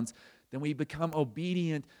sounds, then we become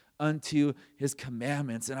obedient unto His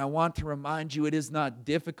commandments. And I want to remind you, it is not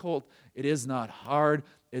difficult, it is not hard,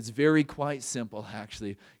 it's very quite simple,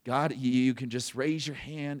 actually. God, you can just raise your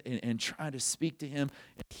hand and try to speak to him,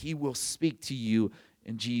 and he will speak to you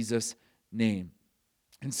in Jesus' name.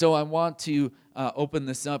 And so I want to open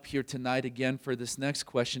this up here tonight again for this next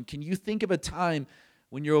question. Can you think of a time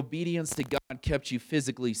when your obedience to God kept you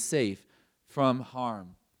physically safe from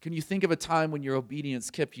harm? Can you think of a time when your obedience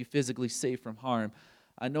kept you physically safe from harm?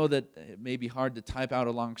 I know that it may be hard to type out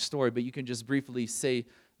a long story, but you can just briefly say,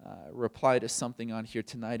 reply to something on here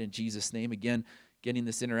tonight in Jesus' name. Again, getting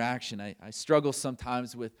this interaction. I struggle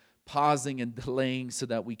sometimes with pausing and delaying so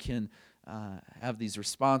that we can have these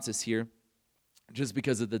responses here, just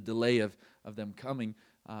because of the delay of them coming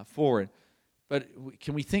forward. But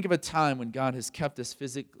can we think of a time when God has kept us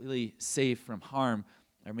physically safe from harm,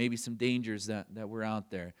 or maybe some dangers that were out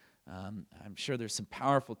there? I'm sure there's some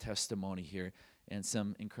powerful testimony here and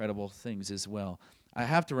some incredible things as well. I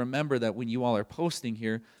have to remember that when you all are posting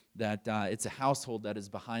here, that it's a household that is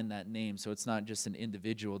behind that name, so it's not just an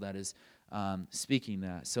individual that is speaking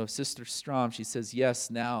that. So Sister Strom, she says, yes,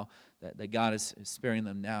 now, that God is sparing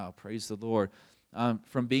them now. Praise the Lord.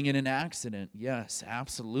 From being in an accident, yes,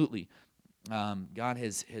 absolutely. God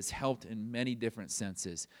has helped in many different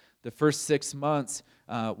senses. The first 6 months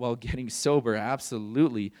while getting sober,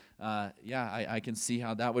 absolutely. I can see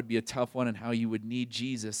how that would be a tough one and how you would need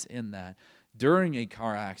Jesus in that. During a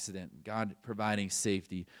car accident, God providing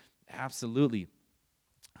safety, absolutely.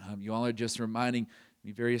 You all are just reminding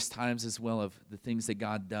me various times as well of the things that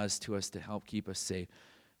God does to us to help keep us safe.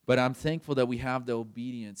 But I'm thankful that we have the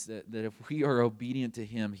obedience, that if we are obedient to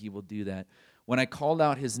him, he will do that. When I called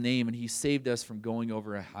out his name and he saved us from going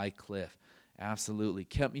over a high cliff, absolutely.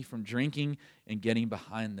 Kept me from drinking and getting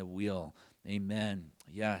behind the wheel. Amen.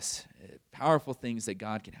 Yes, powerful things that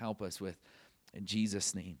God can help us with in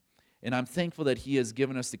Jesus' name. And I'm thankful that he has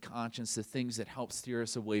given us the conscience, the things that help steer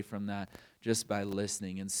us away from that just by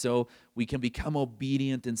listening. And so we can become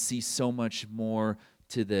obedient and see so much more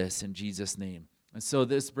to this in Jesus' name. And so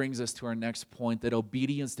this brings us to our next point, that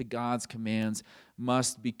obedience to God's commands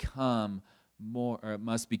must become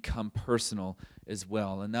personal as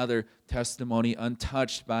well. Another testimony,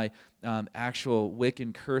 untouched by actual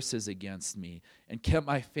Wiccan curses against me, and kept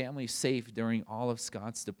my family safe during all of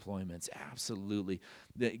Scott's deployments. Absolutely.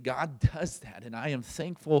 That God does that, and I am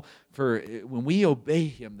thankful for when we obey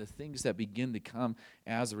him, the things that begin to come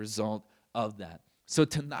as a result of that. So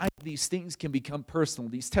tonight, these things can become personal.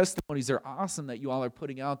 These testimonies are awesome that you all are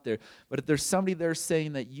putting out there. But if there's somebody there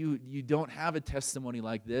saying that you don't have a testimony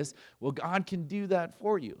like this, well, God can do that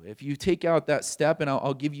for you. If you take out that step, and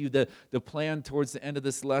I'll give you the plan towards the end of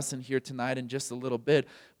this lesson here tonight in just a little bit.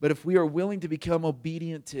 But if we are willing to become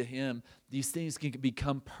obedient to him, these things can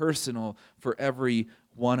become personal for every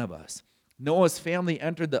one of us. Noah's family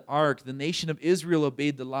entered the ark. The nation of Israel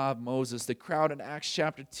obeyed the law of Moses. The crowd in Acts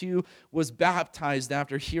chapter 2 was baptized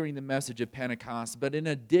after hearing the message of Pentecost. But in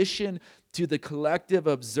addition to the collective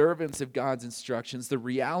observance of God's instructions, the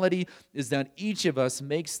reality is that each of us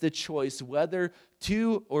makes the choice whether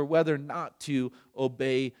to or whether not to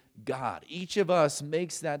obey God. Each of us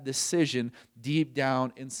makes that decision deep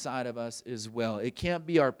down inside of us as well. It can't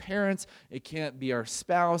be our parents, it can't be our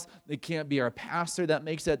spouse, it can't be our pastor that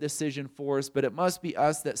makes that decision for us, but it must be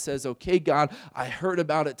us that says, okay, God, I heard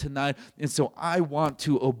about it tonight, and so I want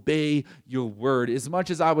to obey your word. As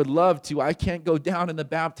much as I would love to, I can't go down in the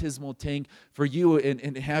baptismal tank for you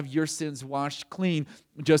and have your sins washed clean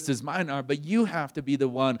just as mine are, but you have to be the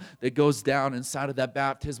one that goes down inside of that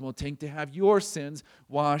baptismal tank to have your sins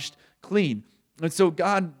washed clean. And so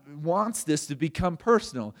God wants this to become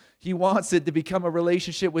personal. He wants it to become a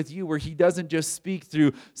relationship with you where he doesn't just speak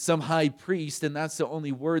through some high priest and that's the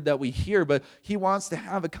only word that we hear, but he wants to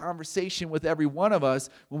have a conversation with every one of us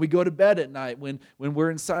when we go to bed at night, when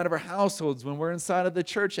we're inside of our households, when we're inside of the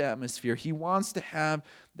church atmosphere. He wants to have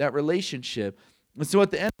that relationship. And so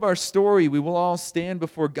at the end of our story, we will all stand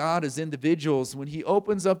before God as individuals when he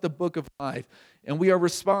opens up the book of life, and we are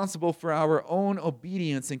responsible for our own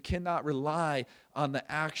obedience and cannot rely on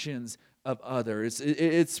the actions of others.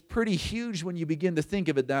 It's pretty huge when you begin to think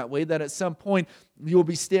of it that way, that at some point you'll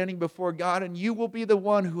be standing before God and you will be the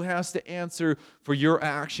one who has to answer for your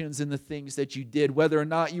actions and the things that you did, whether or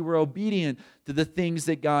not you were obedient to the things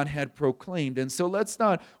that God had proclaimed. And so let's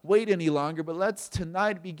not wait any longer, but let's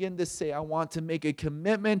tonight begin to say, I want to make a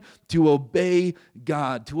commitment to obey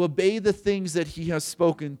God, to obey the things that he has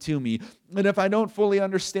spoken to me. And if I don't fully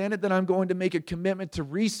understand it, then I'm going to make a commitment to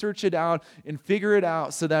research it out and figure it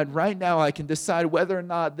out so that right now I can decide whether or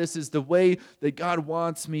not this is the way that God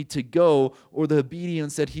wants me to go or the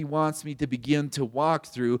obedience that he wants me to begin to walk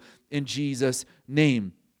through in Jesus'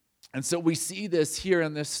 name. And so we see this here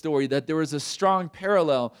in this story, that there was a strong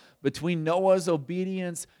parallel between Noah's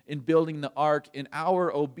obedience in building the ark and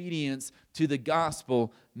our obedience to the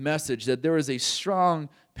gospel message, that there is a strong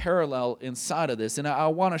parallel inside of this. And I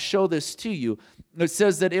want to show this to you. It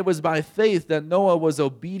says that it was by faith that Noah was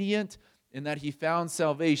obedient and that he found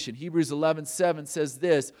salvation. Hebrews 11:7 says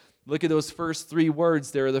this. Look at those first three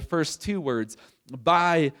words there, the first two words.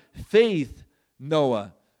 By faith,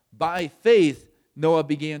 Noah. By faith, Noah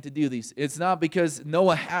began to do these. It's not because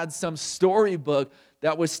Noah had some storybook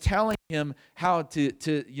that was telling him how to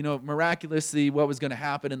miraculously what was going to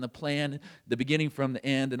happen in the plan, the beginning from the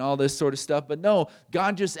end and all this sort of stuff. But no,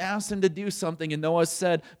 God just asked him to do something, and Noah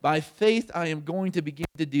said, by faith I am going to begin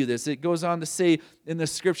to do this. It goes on to say in the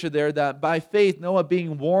scripture there that by faith Noah,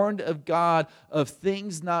 being warned of God of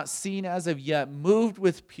things not seen as of yet, moved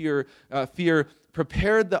with fear,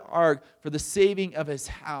 prepared the ark for the saving of his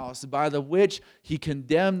house, by the which he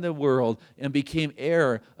condemned the world and became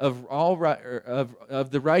heir of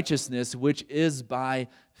the righteousness which is by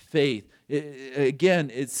faith.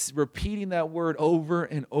 Again, it's repeating that word over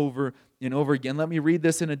and over and over again. Let me read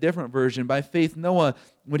this in a different version. By faith, Noah,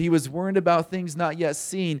 when he was warned about things not yet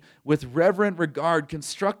seen, with reverent regard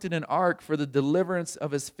constructed an ark for the deliverance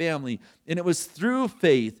of his family. And it was through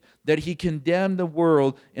faith that he condemned the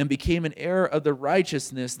world and became an heir of the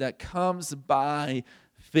righteousness that comes by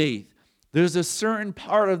faith. There's a certain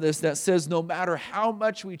part of this that says no matter how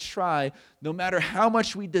much we try, no matter how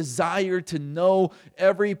much we desire to know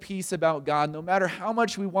every piece about God, no matter how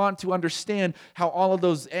much we want to understand how all of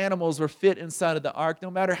those animals were fit inside of the ark, no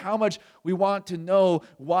matter how much we want to know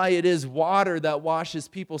why it is water that washes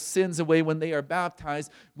people's sins away when they are baptized,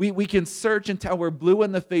 we can search until we're blue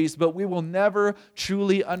in the face, but we will never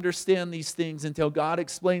truly understand these things until God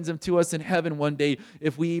explains them to us in heaven one day,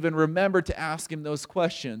 if we even remember to ask Him those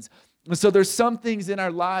questions. And so there's some things in our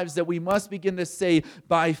lives that we must begin to say,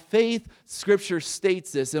 by faith, Scripture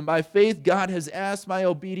states this. And by faith, God has asked my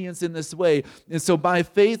obedience in this way. And so by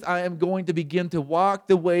faith, I am going to begin to walk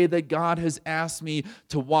the way that God has asked me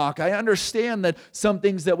to walk. I understand that some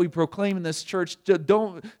things that we proclaim in this church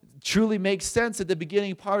don't truly makes sense at the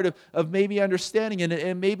beginning part of maybe understanding,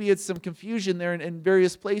 and maybe it's some confusion there in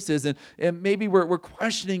various places, and maybe we're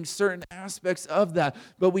questioning certain aspects of that,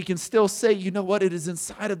 but we can still say, you know what, it is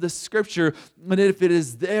inside of the Scripture, and if it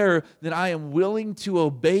is there, then I am willing to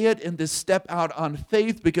obey it and to step out on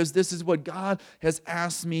faith, because this is what God has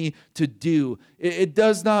asked me to do. It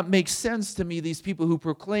does not make sense to me, these people who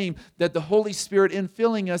proclaim that the Holy Spirit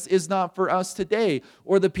infilling us is not for us today,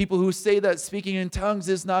 or the people who say that speaking in tongues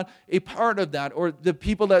is not a part of that, or the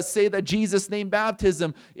people that say that Jesus' name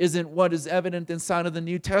baptism isn't what is evident inside of the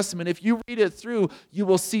New Testament. If you read it through, you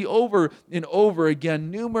will see over and over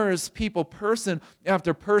again numerous people, person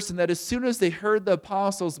after person, that as soon as they heard the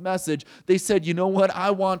apostles' message, they said, you know what,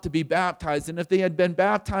 I want to be baptized. And if they had been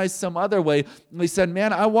baptized some other way, they said,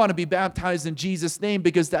 man, I want to be baptized in Jesus' name,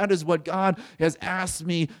 because that is what God has asked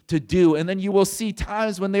me to do. And then you will see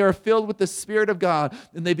times when they are filled with the Spirit of God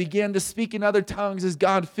and they began to speak in other tongues as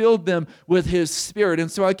God filled them with His Spirit. And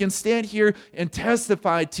so I can stand here and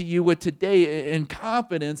testify to you with today in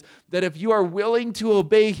confidence that if you are willing to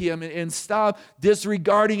obey Him and stop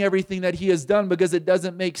disregarding everything that He has done because it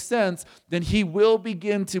doesn't make sense, then He will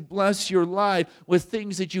begin to bless your life with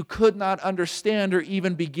things that you could not understand or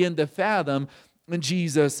even begin to fathom, in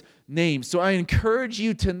Jesus' name. So I encourage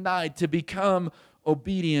you tonight to become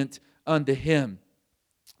obedient unto Him.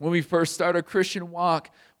 When we first start our Christian walk,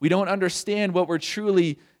 we don't understand what we're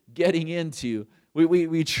truly getting into.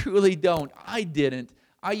 We truly don't. I didn't.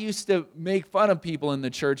 I used to make fun of people in the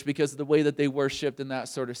church because of the way that they worshiped and that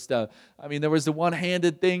sort of stuff. I mean, there was the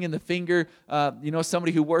one-handed thing and the finger,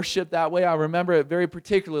 somebody who worshiped that way. I remember it very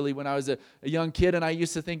particularly when I was a young kid, and I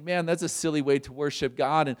used to think, man, that's a silly way to worship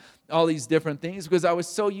God and all these different things, because I was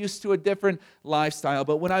so used to a different lifestyle.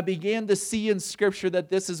 But when I began to see in Scripture that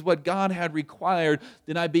this is what God had required,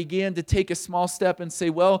 then I began to take a small step and say,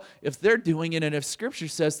 well, if they're doing it and if Scripture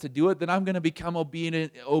says to do it, then I'm going to become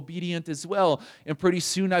obedient as well. And pretty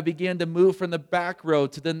soon I began to move from the back row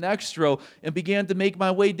to the next row and began to make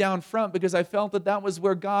my way down front, because I felt that that was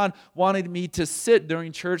where God wanted me to sit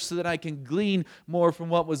during church so that I can glean more from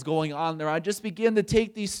what was going on there. I just began to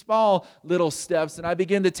take these small little steps, and I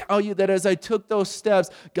began to tell you that as I took those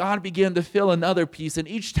steps, God began to fill another piece. And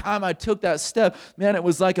each time I took that step, man, it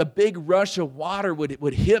was like a big rush of water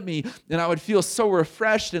would hit me, and I would feel so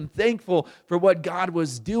refreshed and thankful for what God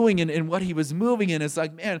was doing and what He was moving in. It's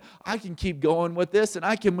like, man, I can keep going with this, and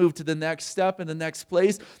I can move to the next step and the next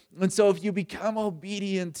place. And so if you become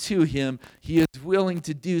obedient to Him, He is willing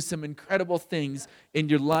to do some incredible things in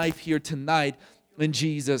your life here tonight, in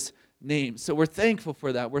Jesus' name. So we're thankful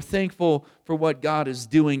for that. We're thankful for what God is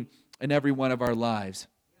doing in every one of our lives.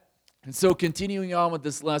 And so continuing on with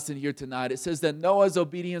this lesson here tonight, it says that Noah's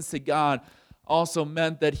obedience to God also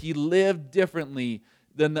meant that he lived differently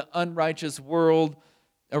than the unrighteous world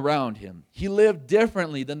around him. He lived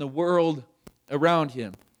differently than the world around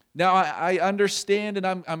him. Now, I understand, and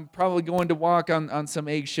I'm probably going to walk on some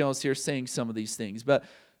eggshells here saying some of these things, but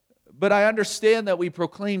I understand that we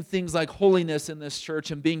proclaim things like holiness in this church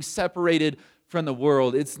and being separated from the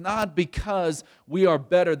world. It's not because we are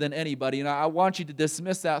better than anybody, and I want you to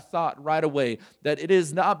dismiss that thought right away, that it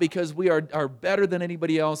is not because we are better than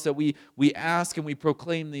anybody else that we ask and we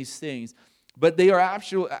proclaim these things. But they are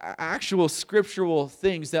actual scriptural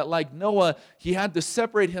things that, like Noah, he had to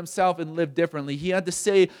separate himself and live differently. He had to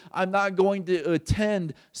say, I'm not going to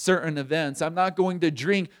attend certain events. I'm not going to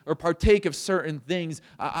drink or partake of certain things.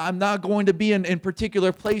 I'm not going to be in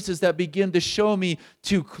particular places that begin to show me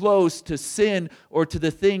too close to sin or to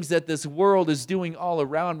the things that this world is doing all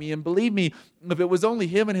around me. And believe me, if it was only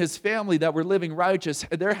him and his family that were living righteous,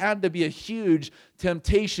 there had to be a huge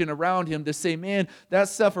temptation around him to say, man, that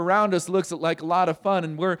stuff around us looks like a lot of fun,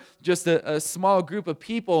 and we're just a small group of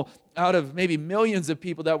people out of maybe millions of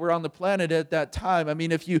people that were on the planet at that time. I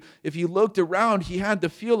mean, if you looked around, he had to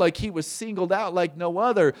feel like he was singled out like no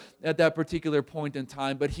other at that particular point in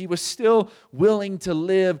time, but he was still willing to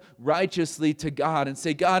live righteously to God and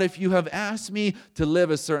say, God, if you have asked me to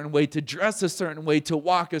live a certain way, to dress a certain way, to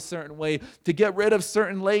walk a certain way, to get rid of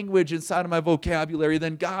certain language inside of my vocabulary,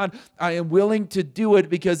 then God, I am willing to do it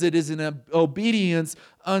because it is an obedience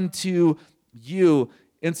unto you.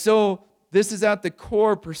 And so this is at the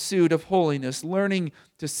core pursuit of holiness, learning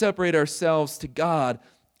to separate ourselves to God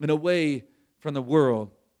and away from the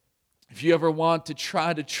world. If you ever want to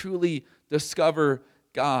try to truly discover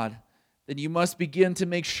God, then you must begin to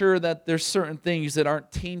make sure that there's certain things that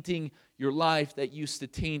aren't tainting your life that used to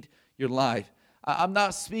taint your life. I'm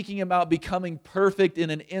not speaking about becoming perfect in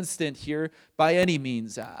an instant here by any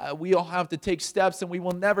means. We all have to take steps, and we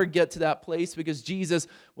will never get to that place because Jesus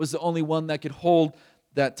was the only one that could hold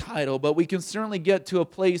that title. But we can certainly get to a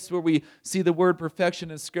place where we see the word perfection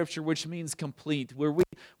in Scripture, which means complete, where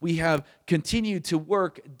we have continued to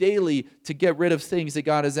work daily to get rid of things that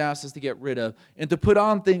God has asked us to get rid of, and to put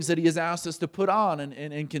on things that He has asked us to put on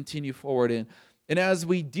and continue forward in. And as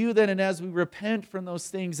we do that, and as we repent from those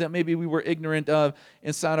things that maybe we were ignorant of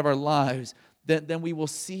inside of our lives, then we will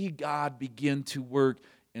see God begin to work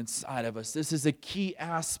inside of us. This is a key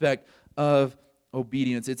aspect of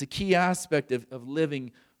obedience. It's a key aspect of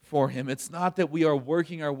living for Him. It's not that we are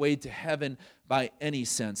working our way to heaven by any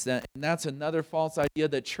sense. And that's another false idea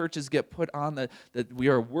that churches get put on, that we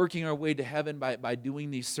are working our way to heaven by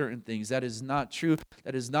doing these certain things. That is not true.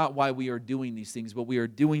 That is not why we are doing these things, but we are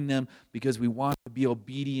doing them because we want to be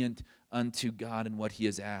obedient unto God and what He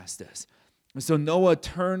has asked us. And so Noah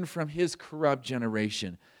turned from his corrupt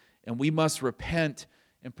generation, and we must repent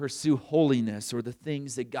and pursue holiness, or the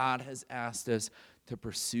things that God has asked us to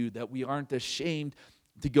pursue, that we aren't ashamed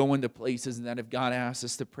to go into places, and that if God asks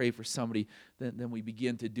us to pray for somebody, then we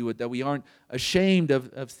begin to do it, that we aren't ashamed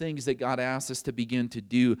of things that God asks us to begin to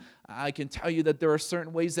do. I can tell you that there are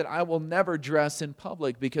certain ways that I will never dress in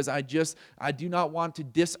public because I do not want to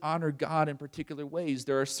dishonor God in particular ways.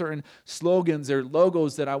 There are certain slogans or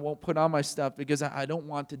logos that I won't put on my stuff because I don't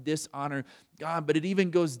want to dishonor God. But it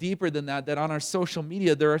even goes deeper than that on our social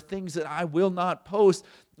media, there are things that I will not post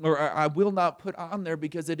or I will not put on there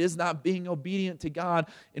because it is not being obedient to God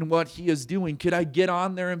in what He is doing. Could I get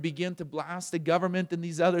on there and begin to blast the government and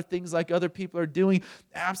these other things like other people are doing?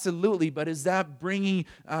 Absolutely. But is that bringing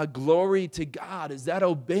glory to God? Is that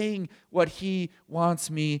obeying what He wants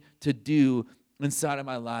me to do inside of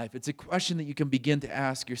my life? It's a question that you can begin to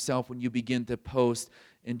ask yourself when you begin to post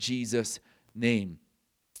in Jesus' name.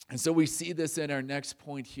 And so we see this in our next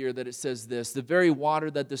point here, that it says this: the very water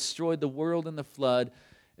that destroyed the world in the flood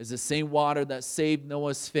is the same water that saved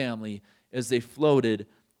Noah's family as they floated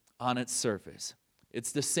on its surface.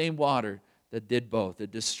 It's the same water that did both. It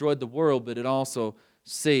destroyed the world, but it also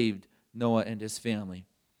saved Noah and his family.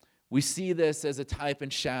 We see this as a type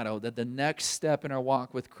and shadow that the next step in our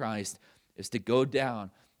walk with Christ is to go down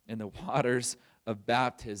in the waters of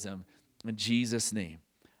baptism in Jesus' name.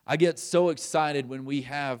 I get so excited when we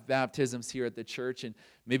have baptisms here at the church, and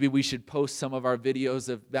maybe we should post some of our videos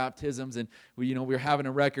of baptisms. And we're having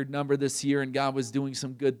a record number this year, and God was doing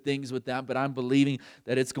some good things with that, but I'm believing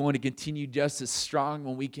that it's going to continue just as strong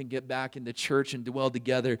when we can get back into church and dwell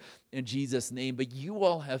together in Jesus' name. But you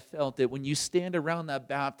all have felt it when you stand around that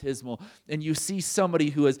baptismal and you see somebody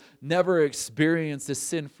who has never experienced a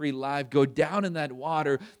sin-free life go down in that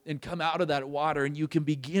water and come out of that water, and you can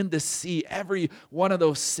begin to see every one of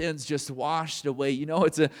those sins just washed away. You know,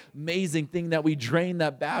 it's an amazing thing that we drain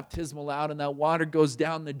that baptismal out and that water goes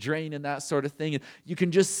down the drain and that sort of thing. And you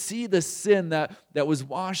can just see the sin that was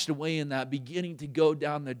washed away in that beginning to go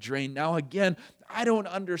down the drain. Now, again, I don't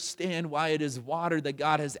understand why it is water that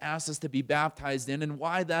God has asked us to be baptized in, and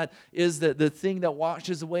why that is the thing that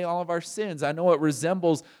washes away all of our sins. I know it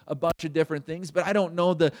resembles a bunch of different things, but I don't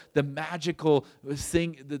know the magical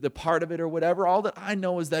thing, the part of it or whatever. All that I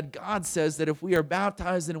know is that God says that if we are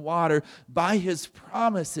baptized in water by His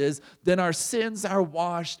promises, then our sins are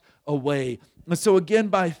washed away. And so again,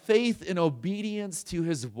 by faith and obedience to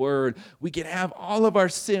His word, we can have all of our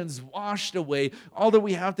sins washed away. All that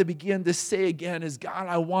we have to begin to say again is, God,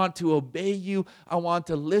 I want to obey you. I want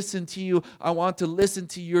to listen to you. I want to listen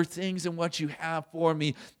to your things and what you have for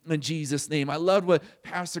me in Jesus' name. I loved what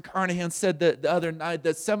Pastor Carnahan said the other night,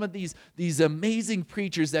 that some of these amazing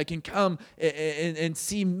preachers that can come and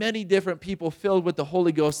see many different people filled with the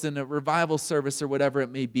Holy Ghost in a revival service or whatever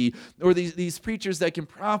it may be, or these preachers that can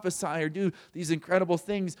prophesy or do these incredible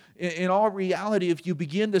things. In all reality, if you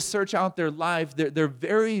begin to search out their life, they're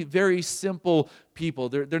very, very simple people.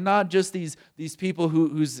 They're not just these people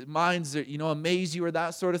whose minds amaze you or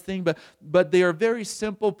that sort of thing, but they are very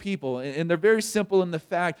simple people, and they're very simple in the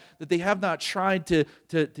fact that they have not tried to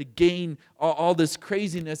gain all this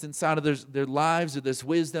craziness inside of their lives, or this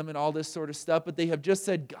wisdom and all this sort of stuff, but they have just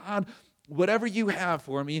said, God, whatever you have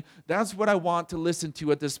for me, that's what I want to listen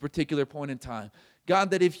to at this particular point in time.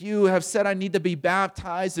 God, that if you have said I need to be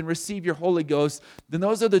baptized and receive your Holy Ghost, then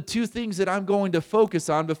those are the two things that I'm going to focus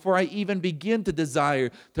on before I even begin to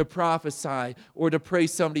desire to prophesy or to pray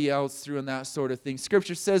somebody else through and that sort of thing.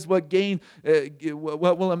 Scripture says, what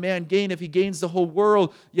will a man gain if he gains the whole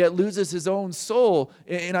world yet loses his own soul?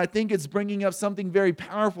 And I think it's bringing up something very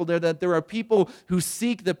powerful there, that there are people who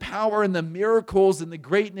seek the power and the miracles and the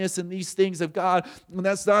greatness and these things of God. And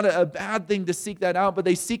that's not a bad thing to seek that out, but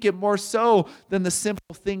they seek it more so than the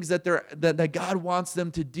simple things that God wants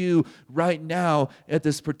them to do right now at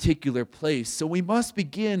this particular place. So we must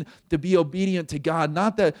begin to be obedient to God.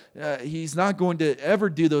 Not that He's not going to ever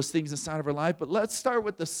do those things inside of our life, but let's start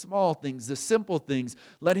with the small things, the simple things.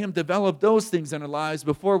 Let Him develop those things in our lives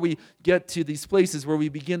before we get to these places where we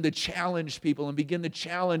begin to challenge people and begin to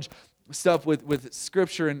challenge stuff with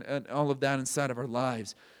Scripture and all of that inside of our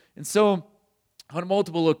lives. And so, on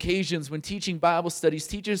multiple occasions, when teaching Bible studies,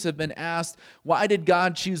 teachers have been asked, why did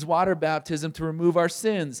God choose water baptism to remove our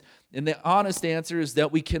sins? And the honest answer is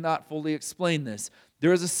that we cannot fully explain this.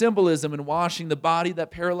 There is a symbolism in washing the body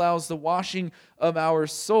that parallels the washing of our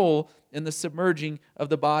soul and the submerging of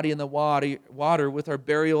the body in the water with our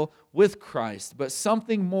burial with Christ. But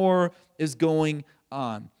something more is going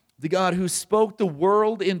on. The God who spoke the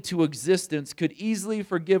world into existence could easily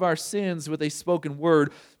forgive our sins with a spoken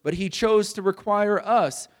word, but He chose to require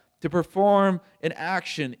us to perform an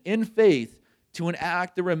action in faith to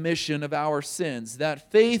enact the remission of our sins.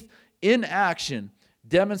 That faith in action,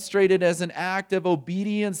 demonstrated as an act of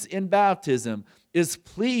obedience in baptism, is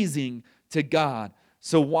pleasing to God.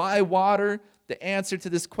 So why water? The answer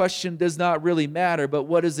to this question does not really matter, but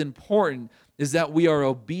what is important is that we are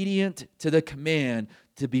obedient to the command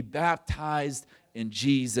to be baptized in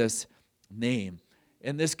Jesus' name.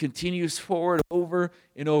 And this continues forward over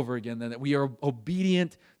and over again, that we are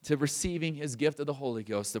obedient to receiving His gift of the Holy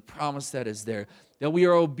Ghost, the promise that is there, that we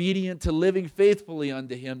are obedient to living faithfully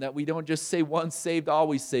unto Him, that we don't just say once saved,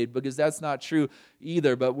 always saved, because that's not true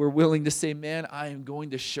either, but we're willing to say, man, I am going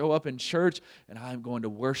to show up in church, and I am going to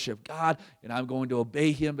worship God, and I'm going to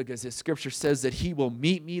obey Him, because His Scripture says that He will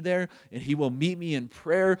meet me there, and He will meet me in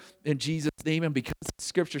prayer in Jesus' name, and because the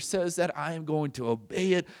Scripture says that, I am going to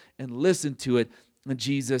obey it and listen to it in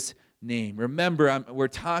Jesus' name. Remember, we're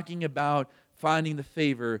talking about finding the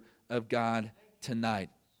favor of God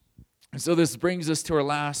tonight. And so this brings us to our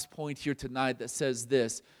last point here tonight that says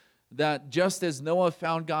this, that just as Noah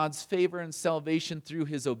found God's favor and salvation through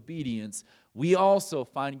his obedience, we also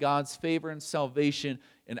find God's favor and salvation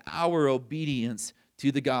in our obedience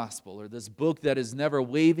to the gospel, or this book that is never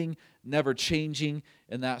waving, never changing,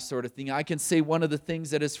 and that sort of thing. I can say one of the things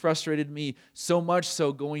that has frustrated me so much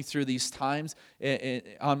so going through these times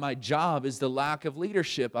on my job is the lack of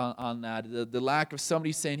leadership on that, the lack of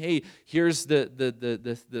somebody saying, hey, here's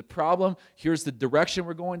the problem, here's the direction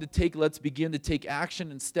we're going to take, let's begin to take action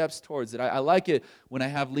and steps towards it. I like it when I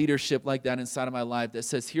have leadership like that inside of my life that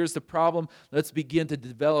says, here's the problem, let's begin to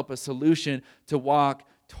develop a solution to walk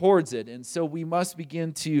towards it. And so we must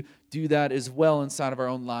begin to do that as well inside of our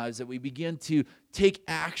own lives, that we begin to take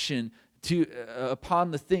action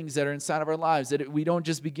upon the things that are inside of our lives, that we don't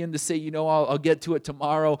just begin to say, I'll get to it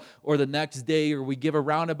tomorrow or the next day, or we give a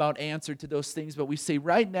roundabout answer to those things, but we say,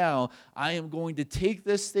 right now, I am going to take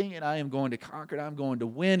this thing and I am going to conquer it. I'm going to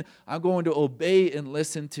win. I'm going to obey and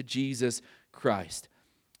listen to Jesus Christ.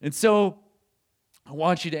 And so I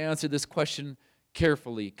want you to answer this question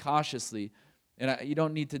carefully, cautiously. And you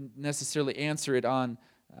don't need to necessarily answer it on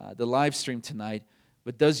the live stream tonight,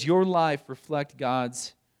 but does your life reflect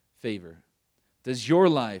God's favor? Does your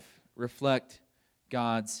life reflect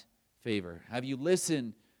God's favor? Have you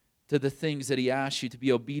listened to the things that He asks you to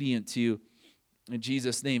be obedient to in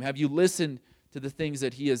Jesus' name? Have you listened to the things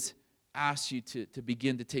that He has asked you to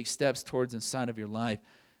begin to take steps towards inside of your life?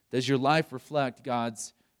 Does your life reflect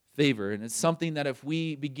God's favor? And it's something that if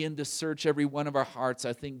we begin to search every one of our hearts,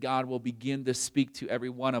 I think God will begin to speak to every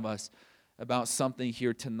one of us about something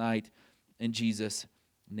here tonight in Jesus'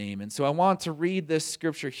 name. And so I want to read this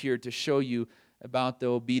scripture here to show you about the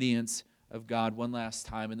obedience of God one last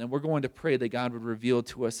time. And then we're going to pray that God would reveal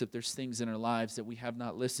to us if there's things in our lives that we have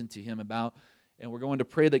not listened to Him about. And we're going to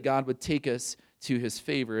pray that God would take us to His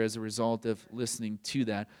favor as a result of listening to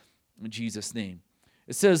that in Jesus' name.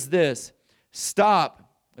 It says this,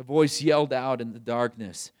 "Stop," a voice yelled out in the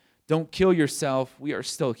darkness. "Don't kill yourself. We are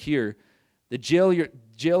still here." The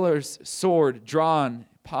jailer's sword drawn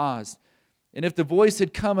paused. And if the voice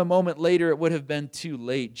had come a moment later, it would have been too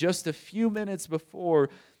late. Just a few minutes before,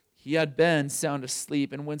 he had been sound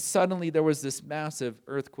asleep. And when suddenly there was this massive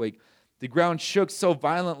earthquake, the ground shook so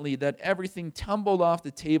violently that everything tumbled off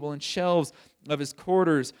the table and shelves of his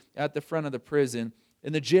quarters at the front of the prison.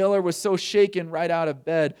 And the jailer was so shaken right out of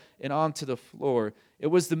bed and onto the floor. It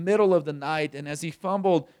was the middle of the night, and as he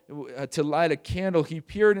fumbled to light a candle, he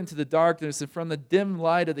peered into the darkness, and from the dim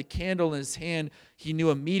light of the candle in his hand, he knew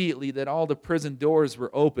immediately that all the prison doors were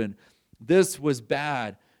open. This was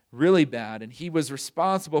bad, really bad, and he was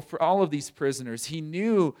responsible for all of these prisoners. He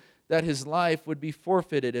knew that his life would be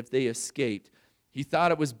forfeited if they escaped. He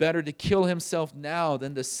thought it was better to kill himself now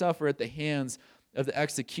than to suffer at the hands of the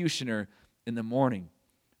executioner in the morning.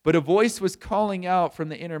 But a voice was calling out from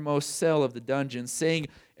the innermost cell of the dungeon, saying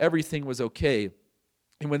everything was okay.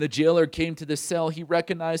 And when the jailer came to the cell, he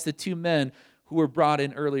recognized the two men who were brought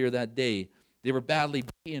in earlier that day. They were badly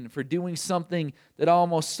beaten for doing something that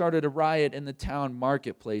almost started a riot in the town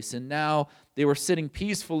marketplace. And now they were sitting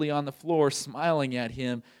peacefully on the floor, smiling at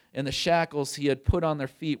him, and the shackles he had put on their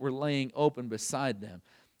feet were laying open beside them.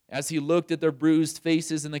 As he looked at their bruised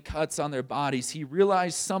faces and the cuts on their bodies, he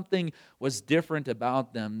realized something was different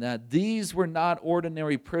about them, that these were not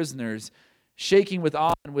ordinary prisoners. Shaking with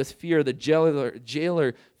awe and with fear, the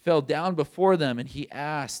jailer fell down before them, and he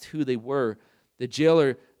asked who they were. The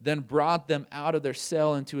jailer then brought them out of their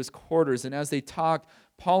cell into his quarters, and as they talked,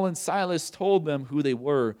 Paul and Silas told them who they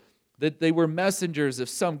were, that they were messengers of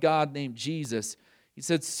some God named Jesus. He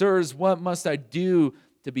said, "Sirs, what must I do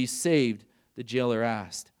to be saved?" the jailer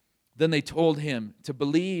asked. Then they told him to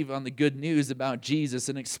believe on the good news about Jesus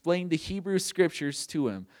and explained the Hebrew scriptures to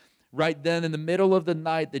him. Right then, in the middle of the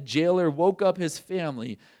night, the jailer woke up his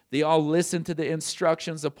family. They all listened to the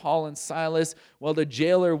instructions of Paul and Silas while the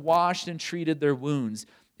jailer washed and treated their wounds.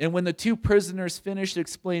 And when the two prisoners finished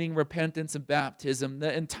explaining repentance and baptism,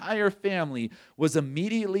 the entire family was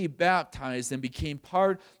immediately baptized and became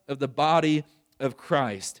part of the body of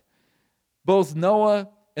Christ. Both Noah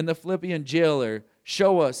and the Philippian jailer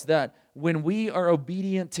show us that when we are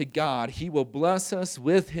obedient to God, He will bless us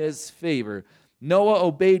with His favor. Noah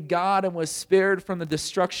obeyed God and was spared from the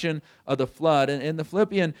destruction of the flood. And the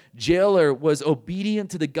Philippian jailer was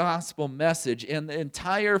obedient to the gospel message, and the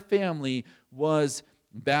entire family was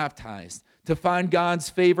baptized. To find God's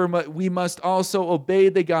favor, we must also obey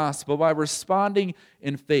the gospel by responding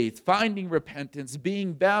in faith, finding repentance,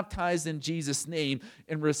 being baptized in Jesus' name,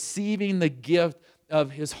 and receiving the gift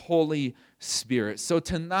of His Holy Spirit. So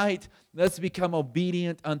tonight, let's become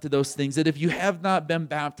obedient unto those things. That if you have not been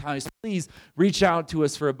baptized, please reach out to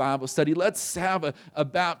us for a Bible study. Let's have a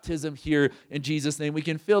baptism here in Jesus' name. We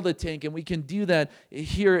can fill the tank, and we can do that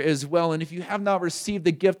here as well. And if you have not received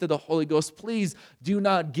the gift of the Holy Ghost, please do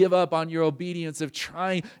not give up on your obedience of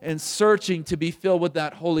trying and searching to be filled with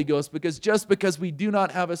that Holy Ghost. Because just because we do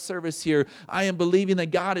not have a service here, I am believing that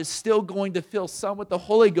God is still going to fill some with the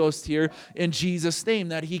Holy Ghost here in Jesus' name,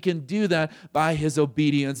 that He can do that by his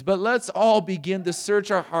obedience. But let's all begin to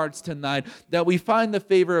search our hearts tonight, that we find the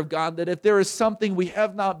favor of God, that if there is something we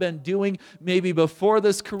have not been doing, maybe before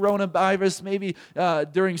this coronavirus, maybe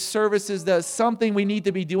during services, that's something we need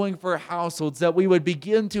to be doing for our households, that we would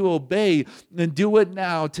begin to obey and do it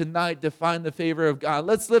now, tonight, to find the favor of God.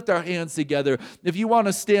 Let's lift our hands together. If you want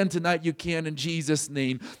to stand tonight, you can, in Jesus'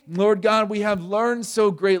 name. Lord God, we have learned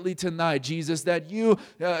so greatly tonight, Jesus, that you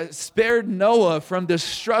spared Noah from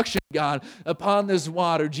destruction, God, upon this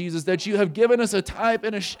water, Jesus, that you have given us a type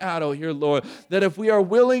and a shadow here, Lord, that if we are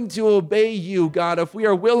willing to obey you, God, if we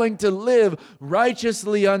are willing to live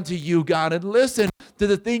righteously unto you, God, and listen to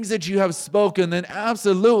the things that you have spoken, then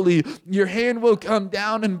absolutely your hand will come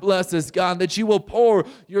down and bless us, God, that you will pour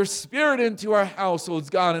your Spirit into our households,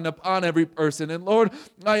 God, and upon every person. And Lord,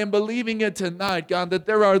 I am believing it tonight, God, that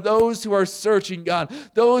there are those who are searching, God,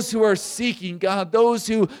 those who are seeking, God, those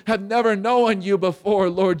who have never known you before,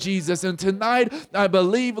 Lord Jesus. And tonight, I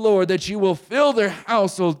believe, Lord, that you will fill their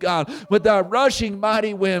household, God, with that rushing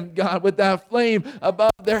mighty wind, God, with that flame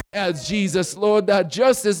above their heads, Jesus, Lord, that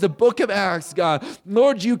just as the book of Acts, God,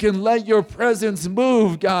 Lord, you can let your presence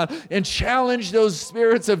move, God, and challenge those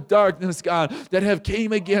spirits of darkness, God, that have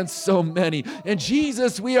came against so many. And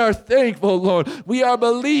Jesus, we are thankful, Lord. We are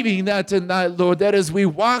believing that tonight, Lord, that as we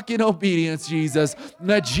walk in obedience, Jesus,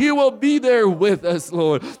 that you will be there with us,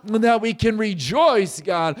 Lord, and that we can rejoice,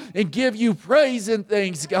 God, and give you praise and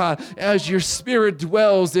thanks, God, as your Spirit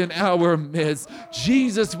dwells in our midst.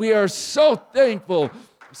 Jesus, we are so thankful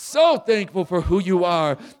for who you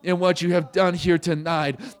are and what you have done here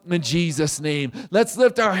tonight, in Jesus' name. Let's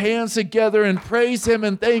lift our hands together and praise him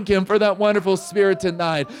and thank him for that wonderful Spirit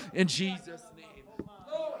tonight, in Jesus' name.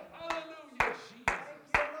 Lord, hallelujah, Jesus.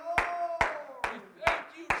 We thank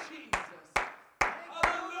you, Jesus.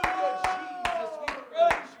 Hallelujah, Jesus. We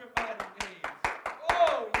praise your mighty name.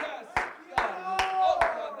 Oh, yes, God. Oh,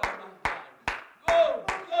 God, oh,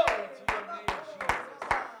 glory to your name, Jesus.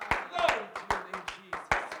 Glory to your name, Jesus.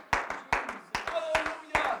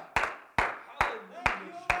 Hallelujah. Hallelujah,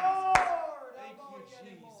 Jesus. Thank you,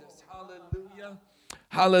 Jesus. Hallelujah.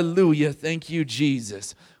 Hallelujah. Thank you,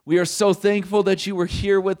 Jesus. We are so thankful that you were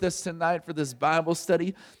here with us tonight for this Bible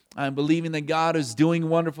study. I'm believing that God is doing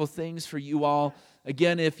wonderful things for you all.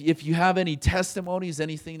 Again, if you have any testimonies,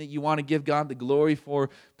 anything that you want to give God the glory for,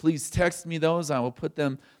 please text me those. I will put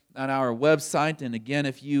them on our website. And again,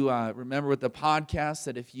 if you remember with the podcast,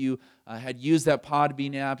 that if you had used that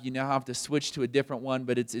Podbean app, you now have to switch to a different one,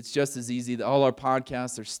 but it's just as easy. All our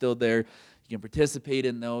podcasts are still there. You can participate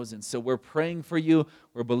in those. And so we're praying for you.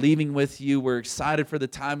 We're believing with you. We're excited for the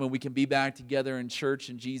time when we can be back together in church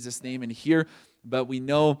in Jesus' name and here. But we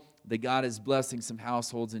know that God is blessing some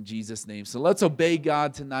households in Jesus' name. So let's obey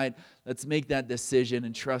God tonight. Let's make that decision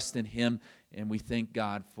and trust in him. And we thank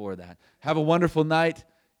God for that. Have a wonderful night.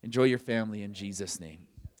 Enjoy your family in Jesus' name.